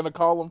 they're not going to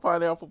call him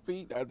Pineapple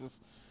Pete.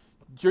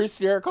 Chris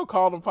Jericho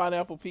called him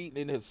Pineapple Pete,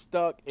 and it has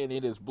stuck, and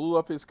it has blew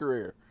up his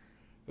career.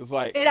 It's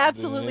like it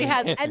absolutely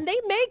has, and they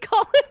may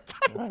call it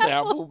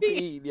Pineapple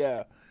Pete.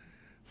 Yeah.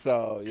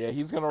 So yeah,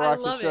 he's gonna rock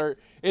the shirt.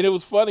 And it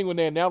was funny when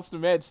they announced the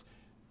match.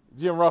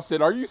 Jim Ross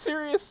said, "Are you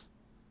serious?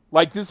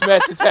 Like this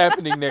match is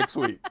happening next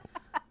week?"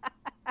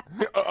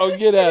 Oh,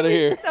 get out of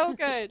here! So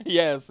good.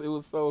 Yes, it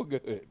was so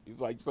good. He's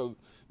like, "So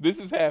this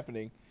is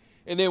happening,"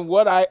 and then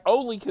what I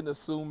only can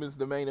assume is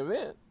the main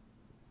event.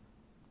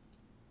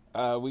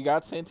 We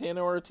got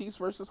Santana Ortiz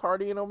versus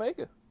Hardy and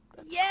Omega.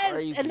 That's yes,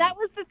 crazy. And that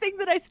was the thing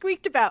that I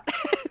squeaked about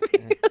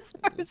because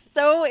I was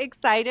so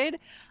excited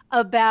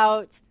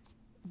about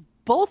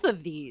both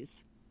of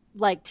these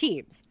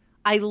teams.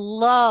 I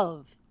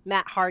love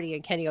Matt Hardy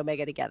and Kenny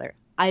Omega together.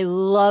 I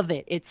love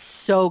it. It's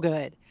so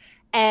good.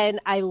 And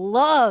I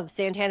love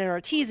Santana and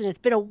Ortiz, and it's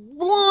been a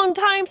long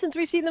time since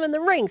we've seen them in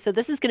the ring. So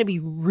this is going to be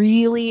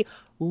really,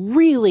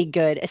 really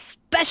good,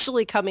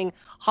 especially coming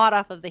hot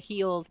off of the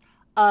heels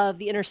of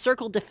the Inner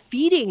Circle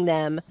defeating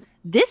them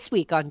this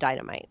week on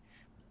Dynamite.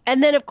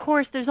 And then, of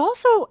course, there's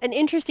also an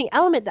interesting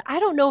element that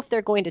I don't know if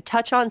they're going to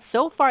touch on.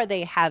 So far,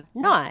 they have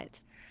not.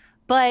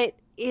 But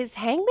is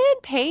Hangman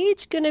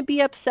Page going to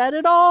be upset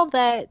at all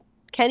that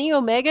Kenny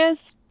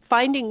Omega's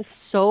finding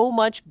so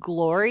much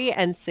glory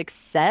and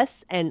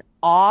success and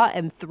awe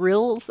and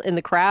thrills in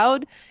the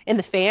crowd and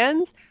the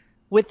fans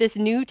with this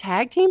new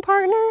tag team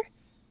partner?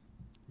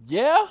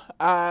 Yeah,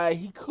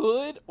 he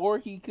could, or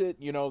he could,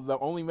 the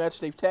only match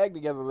they've tagged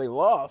together they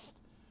lost,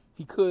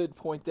 he could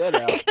point that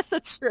out. I guess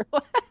that's true.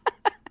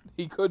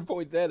 He could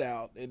point that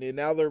out, and then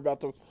now they're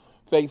about to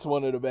face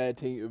one of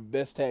the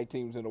best tag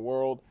teams in the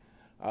world,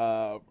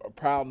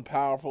 Proud and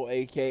Powerful,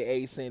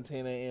 a.k.a.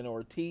 Santana and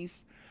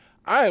Ortiz.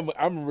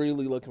 I'm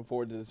really looking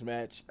forward to this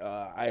match.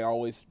 I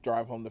always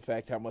drive home the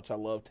fact how much I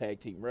love tag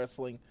team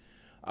wrestling.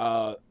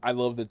 I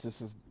love that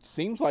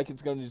seems like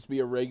it's going to just be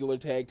a regular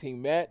tag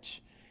team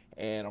match,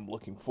 and I'm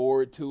looking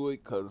forward to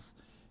it because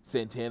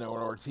Santana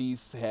and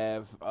Ortiz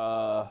have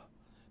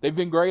they've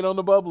been great on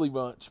the Bubbly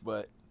Bunch,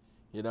 but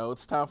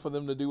it's time for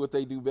them to do what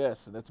they do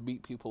best, and that's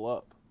beat people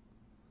up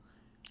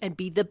and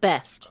be the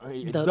best.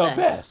 The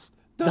best.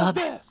 The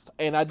best.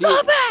 And I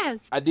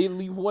did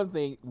leave one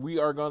thing. We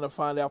are going to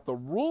find out the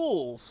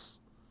rules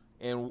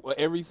and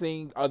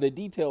everything, the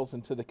details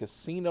into the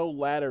Casino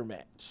ladder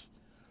match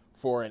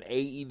for an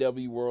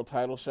AEW World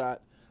Title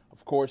shot.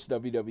 Of course,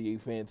 WWE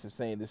fans are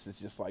saying this is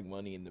just like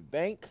Money in the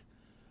Bank.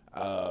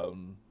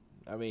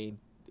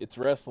 It's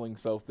wrestling,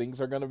 so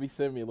things are going to be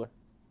similar.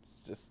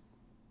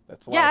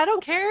 That's life. Yeah, I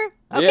don't care.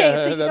 Okay,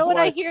 yeah, so you know what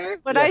I hear?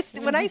 When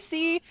I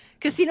see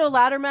Casino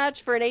ladder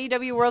match for an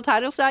AEW World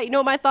Title shot, you know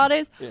what my thought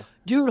is? Yeah.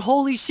 Dude,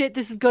 holy shit,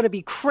 this is going to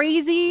be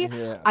crazy.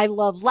 Yeah. I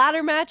love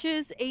ladder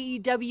matches.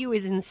 AEW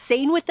is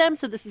insane with them,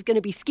 so this is going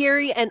to be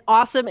scary and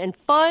awesome and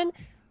fun.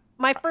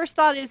 My first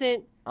thought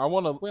isn't,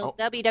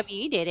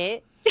 WWE did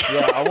it.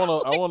 Yeah, I want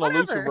a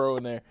Lucha Bro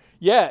in there.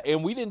 Yeah,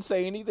 and we didn't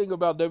say anything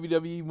about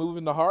WWE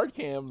moving to hard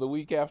cam the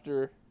week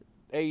after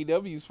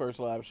AEW's first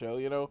live show,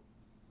 We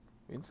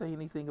didn't say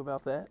anything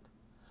about that.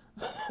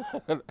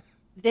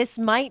 This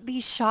might be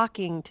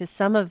shocking to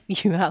some of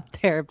you out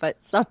there, but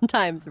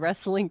sometimes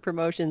wrestling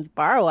promotions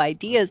borrow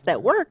ideas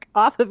that work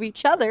off of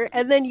each other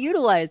and then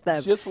utilize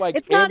them. Just like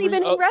it's not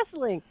even in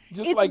wrestling.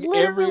 Just like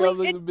every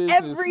other business.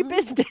 Every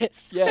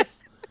business. Yes.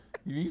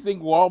 You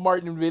think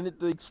Walmart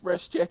invented the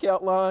express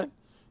checkout line?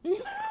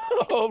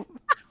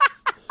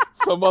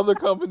 Some other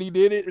company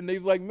did it, and they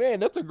was like,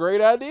 man, that's a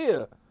great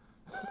idea.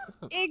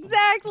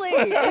 Exactly.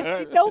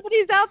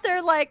 Nobody's out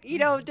there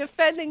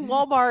defending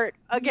Walmart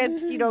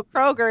against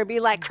Kroger and be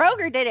like,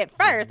 Kroger did it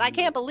first. I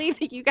can't believe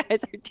that you guys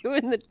are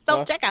doing the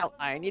self-checkout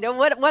line.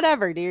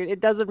 Whatever, dude.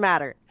 It doesn't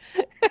matter.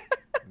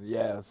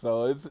 Yeah,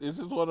 so it's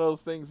just one of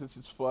those things. It's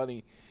just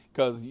funny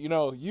because you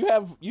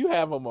have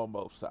them on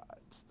both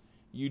sides.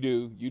 You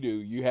do.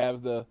 You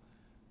have the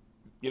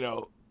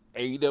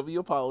AEW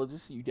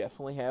apologists, you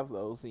definitely have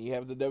those, and you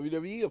have the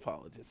WWE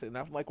apologists. And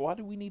I'm like, why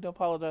do we need to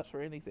apologize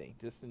for anything?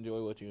 Just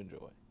enjoy what you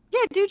enjoy. Yeah,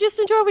 dude, just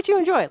enjoy what you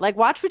enjoy.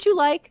 Watch what you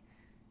like.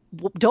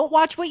 Don't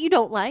watch what you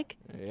don't like.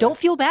 Yeah. Don't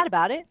feel bad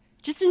about it.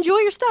 Just enjoy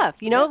your stuff.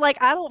 I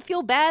don't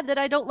feel bad that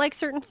I don't like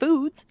certain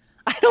foods.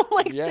 I don't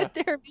like sit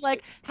there and be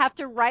like, have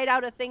to write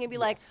out a thing and be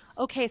like,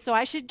 okay, so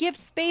I should give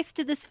space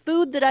to this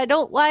food that I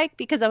don't like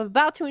because I'm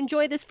about to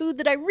enjoy this food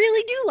that I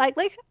really do like.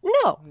 Like,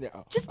 no.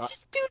 Just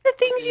do the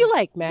things you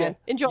like, man.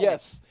 Enjoy.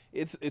 Yes.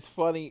 It's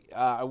funny.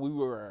 We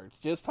were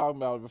just talking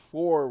about it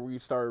before we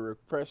started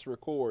press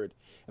record,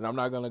 and I'm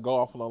not going to go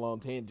off on a long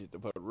tangent,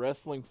 but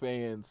wrestling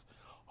fans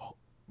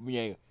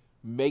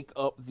make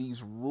up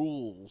these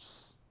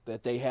rules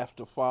that they have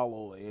to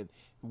follow, and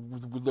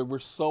we're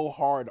so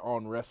hard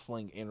on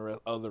wrestling and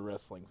other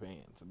wrestling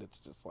fans, and it's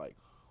just like,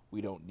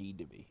 we don't need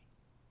to be.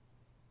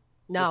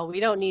 No, we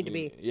don't need to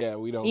be. Yeah,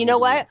 we don't. You know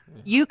what?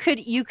 You could,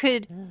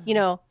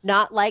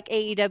 not like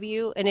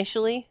AEW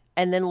initially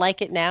and then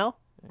like it now.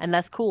 And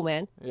that's cool,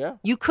 man. Yeah.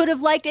 You could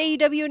have liked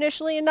AEW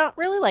initially and not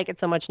really like it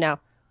so much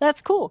now.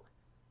 That's cool.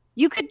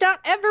 You could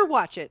not ever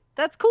watch it.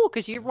 That's cool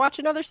because you're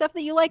watching other stuff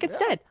that you like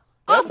instead.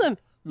 Awesome.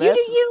 You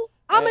do you.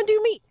 I'm going to do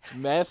me.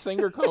 Masked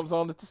Singer comes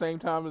on at the same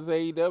time as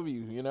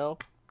AEW, you know?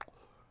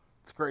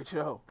 It's a great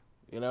show,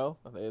 you know?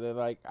 They're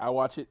like, I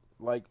watch it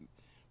like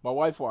my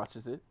wife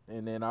watches it,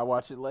 and then I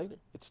watch it later.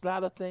 It's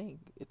not a thing.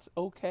 It's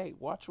okay.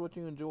 Watch what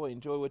you enjoy.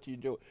 Enjoy what you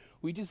enjoy.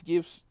 We just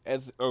give,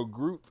 as a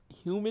group,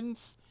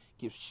 humans,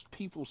 give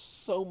people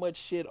so much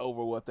shit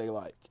over what they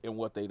like and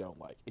what they don't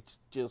like. It's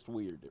just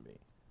weird to me.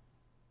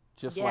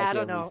 Just like I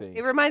don't everything. know.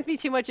 It reminds me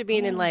too much of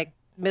being in like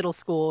middle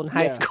school and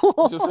high school.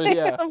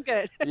 I'm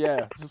good.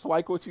 Just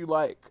like what you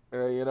like,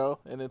 you know,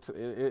 and it's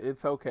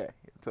okay.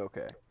 It's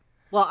okay.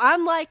 Well,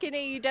 I'm liking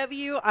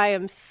AEW. I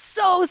am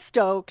so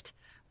stoked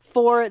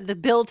for the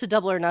build to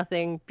Double or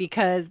Nothing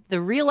because the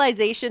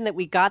realization that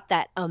we got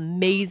that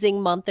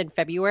amazing month in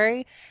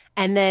February.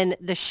 And then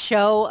the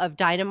show of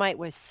Dynamite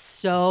was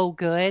so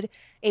good.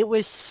 It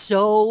was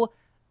so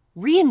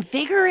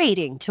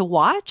reinvigorating to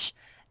watch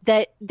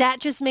that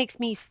just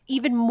makes me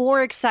even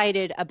more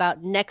excited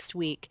about next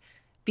week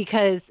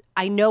because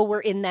I know we're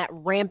in that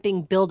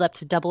ramping build up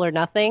to Double or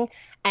Nothing.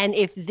 And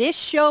if this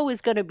show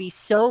is going to be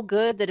so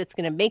good that it's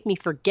going to make me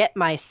forget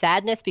my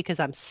sadness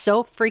because I'm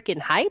so freaking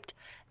hyped,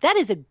 that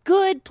is a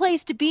good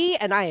place to be,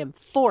 and I am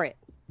for it.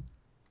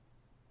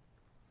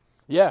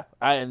 Yeah,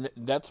 and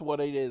that's what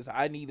it is.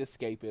 I need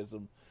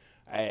escapism.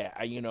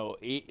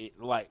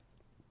 Like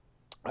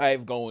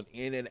I've gone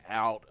in and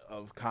out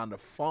of kind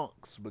of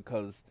funks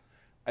because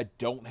I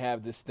don't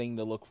have this thing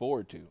to look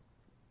forward to.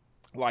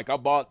 Like I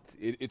bought,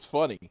 it's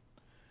funny.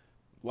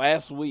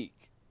 Last week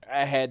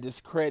I had this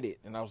credit,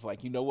 and I was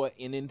like, you know what?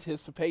 In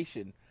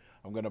anticipation,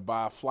 I'm going to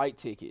buy a flight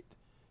ticket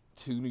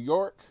to New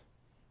York,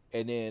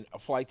 and then a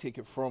flight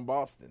ticket from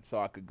Boston, so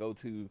I could go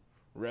to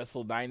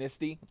Wrestle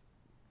Dynasty.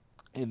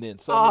 And then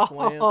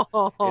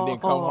SummerSlam, and then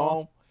come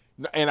home.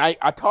 And I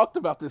talked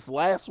about this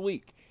last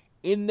week.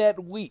 In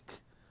that week,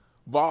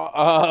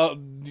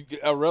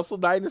 Wrestle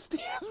Dynasty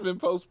has been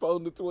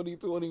postponed to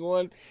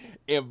 2021,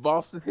 and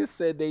Boston has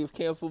said they've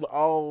canceled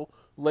all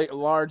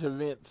large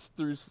events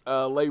through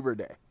Labor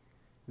Day.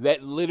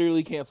 That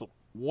literally canceled.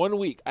 1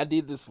 week. I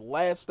did this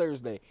last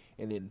Thursday,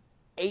 and in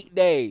 8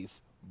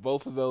 days,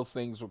 both of those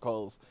things were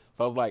closed.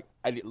 So I was like,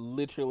 I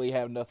literally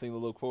have nothing to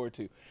look forward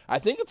to. I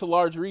think it's a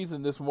large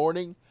reason this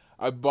morning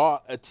I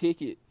bought a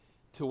ticket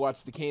to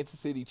watch the Kansas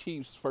City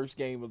Chiefs' first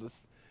game of the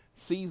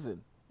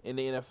season in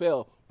the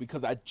NFL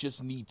because I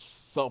just need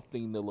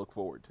something to look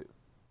forward to.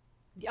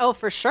 Oh,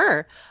 for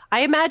sure.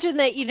 I imagine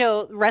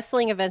that,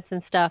 wrestling events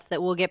and stuff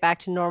that we'll get back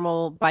to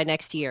normal by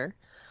next year.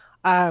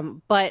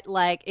 But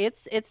like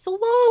it's the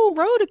long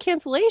road of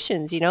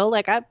cancellations,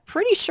 like I'm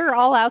pretty sure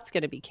All Out's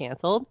going to be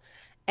canceled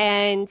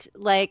and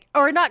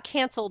or not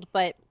canceled,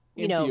 but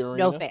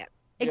no fans.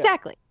 Yeah.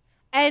 Exactly.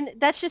 And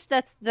that's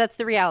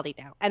the reality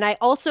now. And I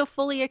also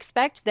fully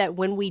expect that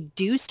when we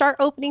do start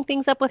opening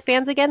things up with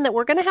fans again, that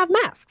we're going to have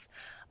masks.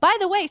 By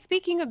the way,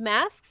 speaking of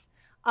masks,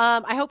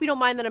 I hope you don't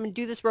mind that I'm going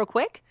to do this real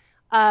quick.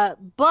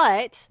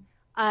 But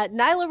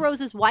Nyla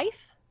Rose's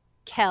wife,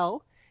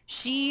 Kel,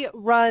 she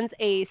runs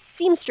a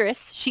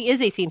seamstress. She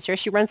is a seamstress.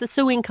 She runs a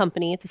sewing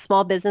company. It's a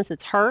small business.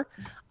 It's her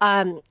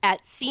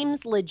at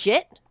Seems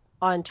Legit.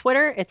 On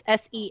Twitter, it's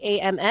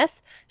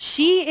SEAMS.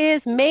 She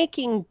is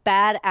making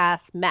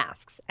badass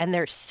masks, and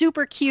they're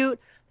super cute.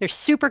 They're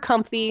super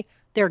comfy.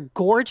 They're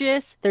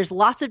gorgeous. There's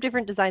lots of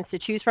different designs to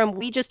choose from.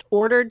 We just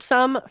ordered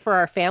some for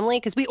our family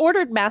because we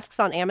ordered masks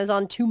on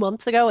Amazon 2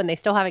 months ago, and they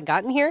still haven't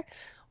gotten here.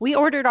 We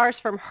ordered ours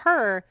from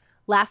her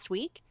last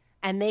week,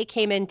 and they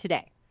came in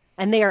today,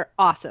 and they are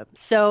awesome.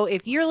 So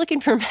if you're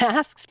looking for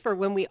masks for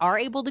when we are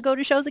able to go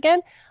to shows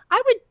again,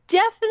 I would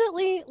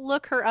definitely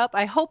look her up.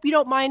 I hope you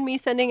don't mind me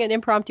sending an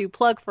impromptu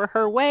plug for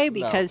her way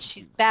because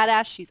she's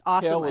badass. She's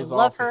awesome. I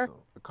love her.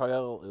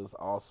 Kyle is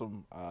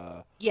awesome.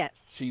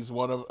 Yes. She is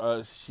one of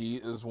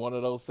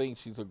those things.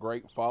 She's a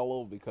great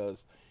follow because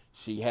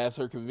she has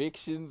her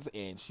convictions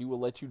and she will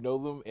let you know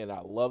them. And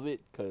I love it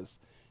because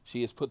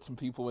she has put some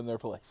people in their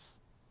place.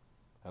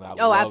 And I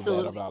love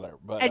absolutely. that about her.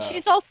 But, and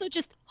she's also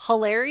just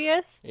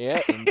hilarious.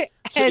 Yeah.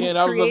 And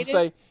I was going to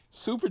say,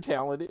 super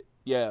talented.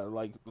 Yeah,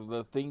 like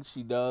the things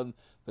she done,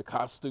 the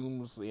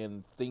costumes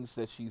and things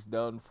that she's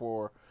done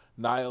for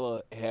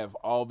Nyla have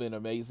all been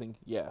amazing.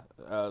 Yeah,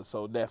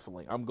 so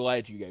definitely, I'm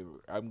glad you gave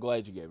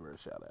her a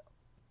shout out.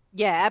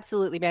 Yeah,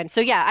 absolutely, man.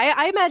 So yeah,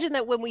 I imagine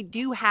that when we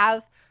do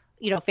have,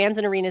 fans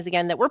in arenas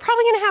again, that we're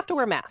probably going to have to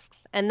wear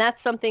masks. And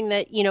that's something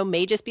that,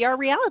 may just be our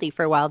reality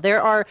for a while.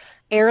 There are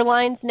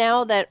airlines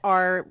now that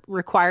are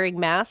requiring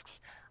masks,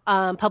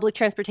 public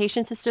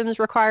transportation systems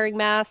requiring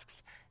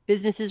masks,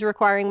 businesses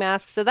requiring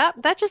masks. So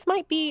that just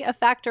might be a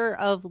factor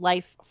of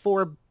life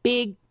for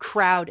big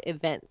crowd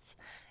events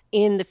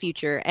in the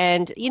future.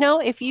 And,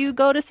 if you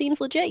go to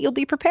Seems Legit, you'll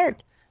be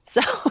prepared.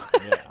 So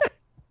yeah.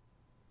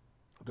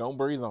 Don't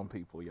breathe on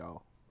people,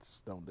 y'all.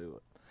 Just don't do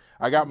it.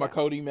 I got my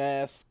Cody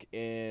mask,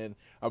 and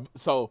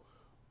so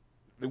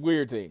the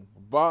weird thing,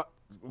 bought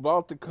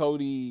the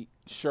Cody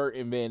shirt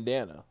and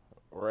bandana,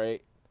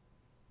 right?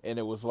 And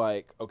it was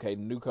like, okay,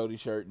 new Cody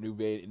shirt, new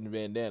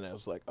bandana. I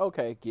was like,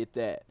 okay, get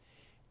that.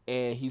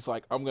 And he's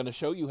like, I'm going to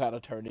show you how to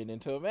turn it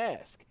into a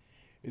mask.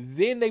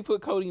 Then they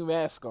put Cody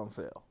mask on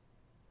sale.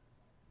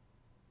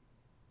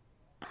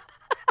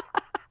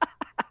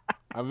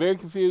 I'm very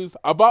confused.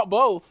 I bought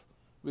both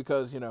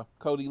because,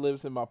 Cody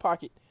lives in my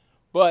pocket.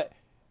 But,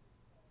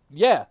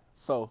 yeah,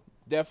 so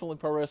definitely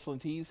Pro Wrestling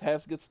Tees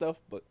has good stuff.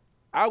 But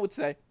I would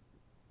say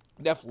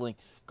definitely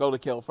go to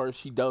Kel first.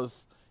 She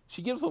gives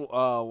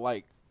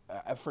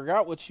I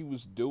forgot what she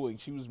was doing.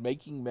 She was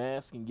making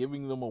masks and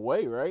giving them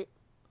away, right?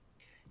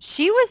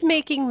 She was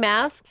making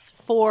masks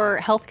for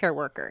healthcare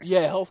workers.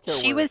 Yeah,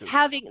 healthcare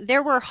workers.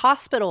 There were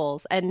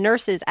hospitals and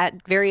nurses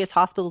at various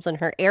hospitals in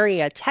her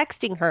area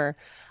texting her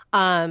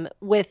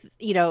with,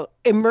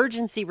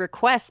 emergency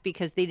requests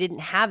because they didn't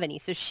have any.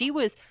 So she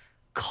was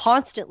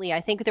constantly, I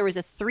think there was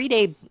a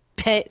 3-day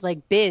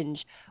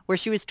binge where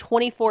she was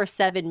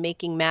 24/7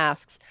 making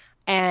masks,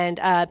 and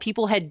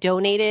people had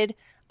donated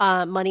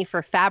money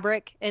for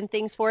fabric and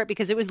things for it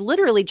because it was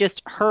literally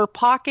just her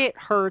pocket,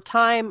 her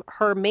time,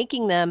 her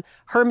making them,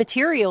 her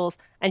materials,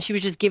 and she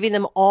was just giving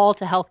them all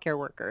to healthcare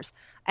workers.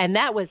 And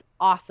that was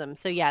awesome.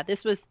 So yeah,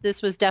 this was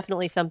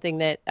definitely something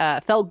that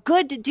felt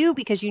good to do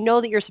because you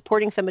know that you're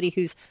supporting somebody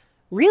who's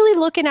really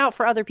looking out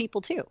for other people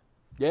too.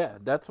 Yeah,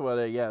 that's what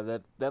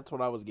that's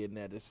what I was getting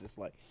at. It's just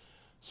like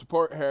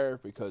support her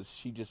because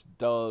she just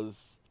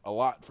does a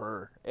lot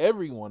for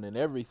everyone and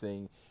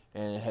everything,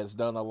 and has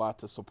done a lot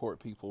to support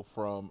people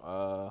from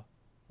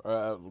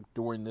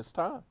during this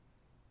time.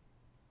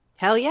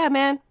 Hell yeah,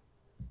 man.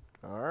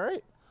 All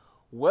right.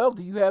 Well,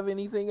 do you have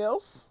anything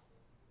else?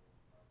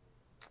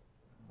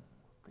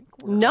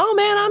 No,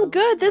 man, I'm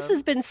good. This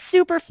has been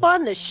super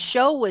fun. The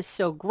show was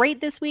so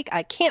great this week.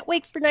 I can't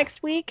wait for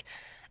next week.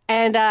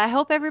 And I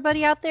hope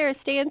everybody out there is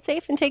staying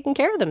safe and taking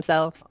care of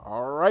themselves.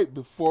 All right.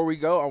 Before we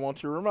go, I want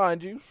to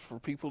remind you, for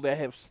people that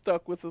have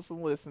stuck with us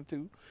and listened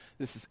to,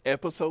 this is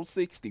episode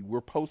 60. We're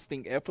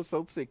posting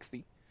episode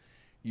 60.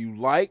 You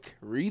like,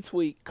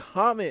 retweet,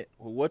 comment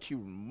with what you're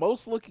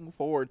most looking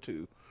forward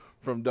to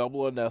from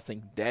Double or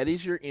Nothing. That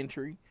is your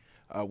entry.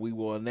 We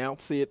will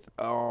announce it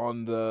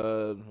on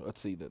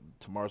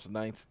tomorrow's the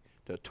 9th,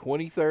 the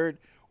 23rd.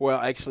 Well,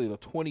 actually the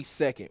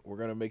 22nd. We're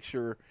going to make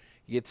sure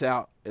it gets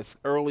out as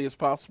early as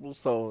possible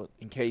so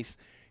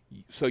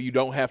you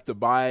don't have to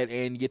buy it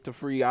and get the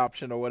free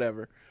option or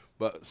whatever.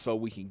 But so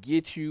we can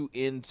get you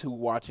into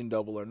watching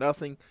Double or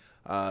Nothing.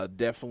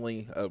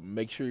 Definitely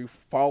make sure you're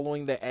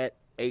following the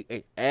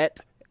at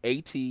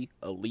AT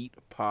Elite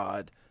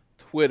Pod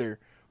Twitter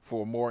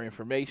for more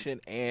information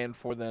and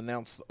for the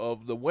announcement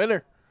of the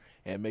winner.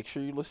 And make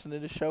sure you listen to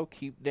the show.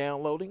 Keep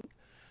downloading.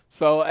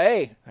 So,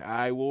 hey,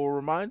 I will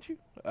remind you,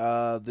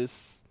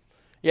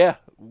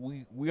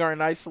 we are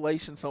in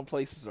isolation. Some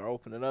places are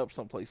opening up.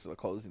 Some places are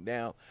closing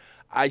down.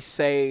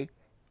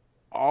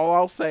 All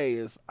I'll say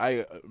is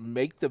I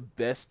make the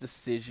best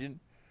decision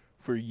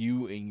for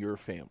you and your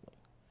family.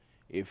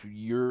 If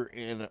you're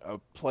in a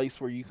place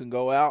where you can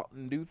go out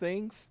and do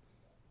things,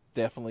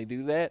 definitely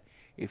do that.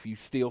 If you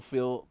still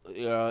feel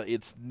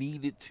it's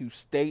needed to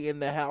stay in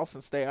the house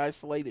and stay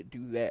isolated,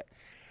 do that.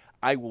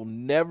 I will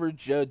never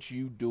judge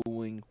you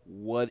doing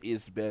what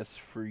is best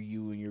for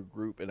you and your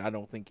group, and I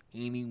don't think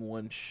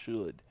anyone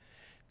should.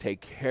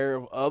 Take care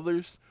of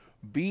others.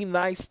 Be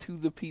nice to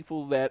the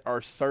people that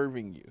are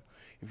serving you.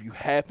 If you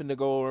happen to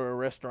go to a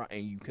restaurant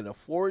and you can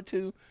afford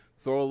to,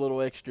 throw a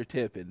little extra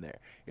tip in there.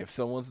 If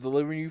someone's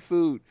delivering you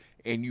food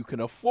and you can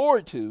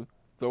afford to,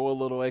 throw a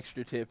little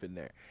extra tip in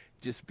there.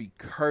 Just be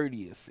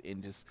courteous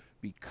and just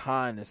be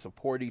kind and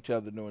support each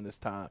other during this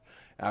time.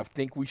 I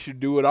think we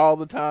should do it all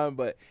the time,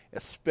 but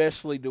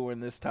especially during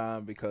this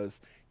time because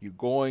you're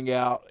going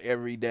out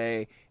every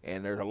day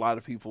and there's a lot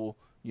of people,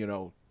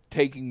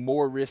 taking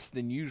more risks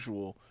than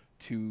usual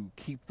to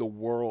keep the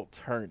world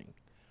turning.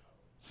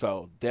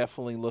 So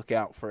definitely look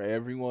out for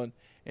everyone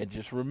and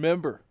just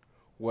remember,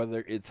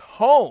 whether it's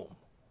home,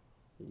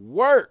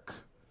 work,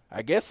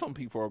 I guess some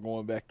people are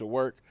going back to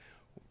work,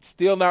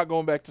 still not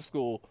going back to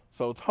school.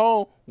 So it's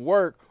home,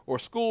 work, or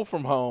school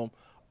from home.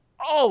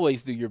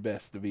 Always do your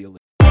best to be elite.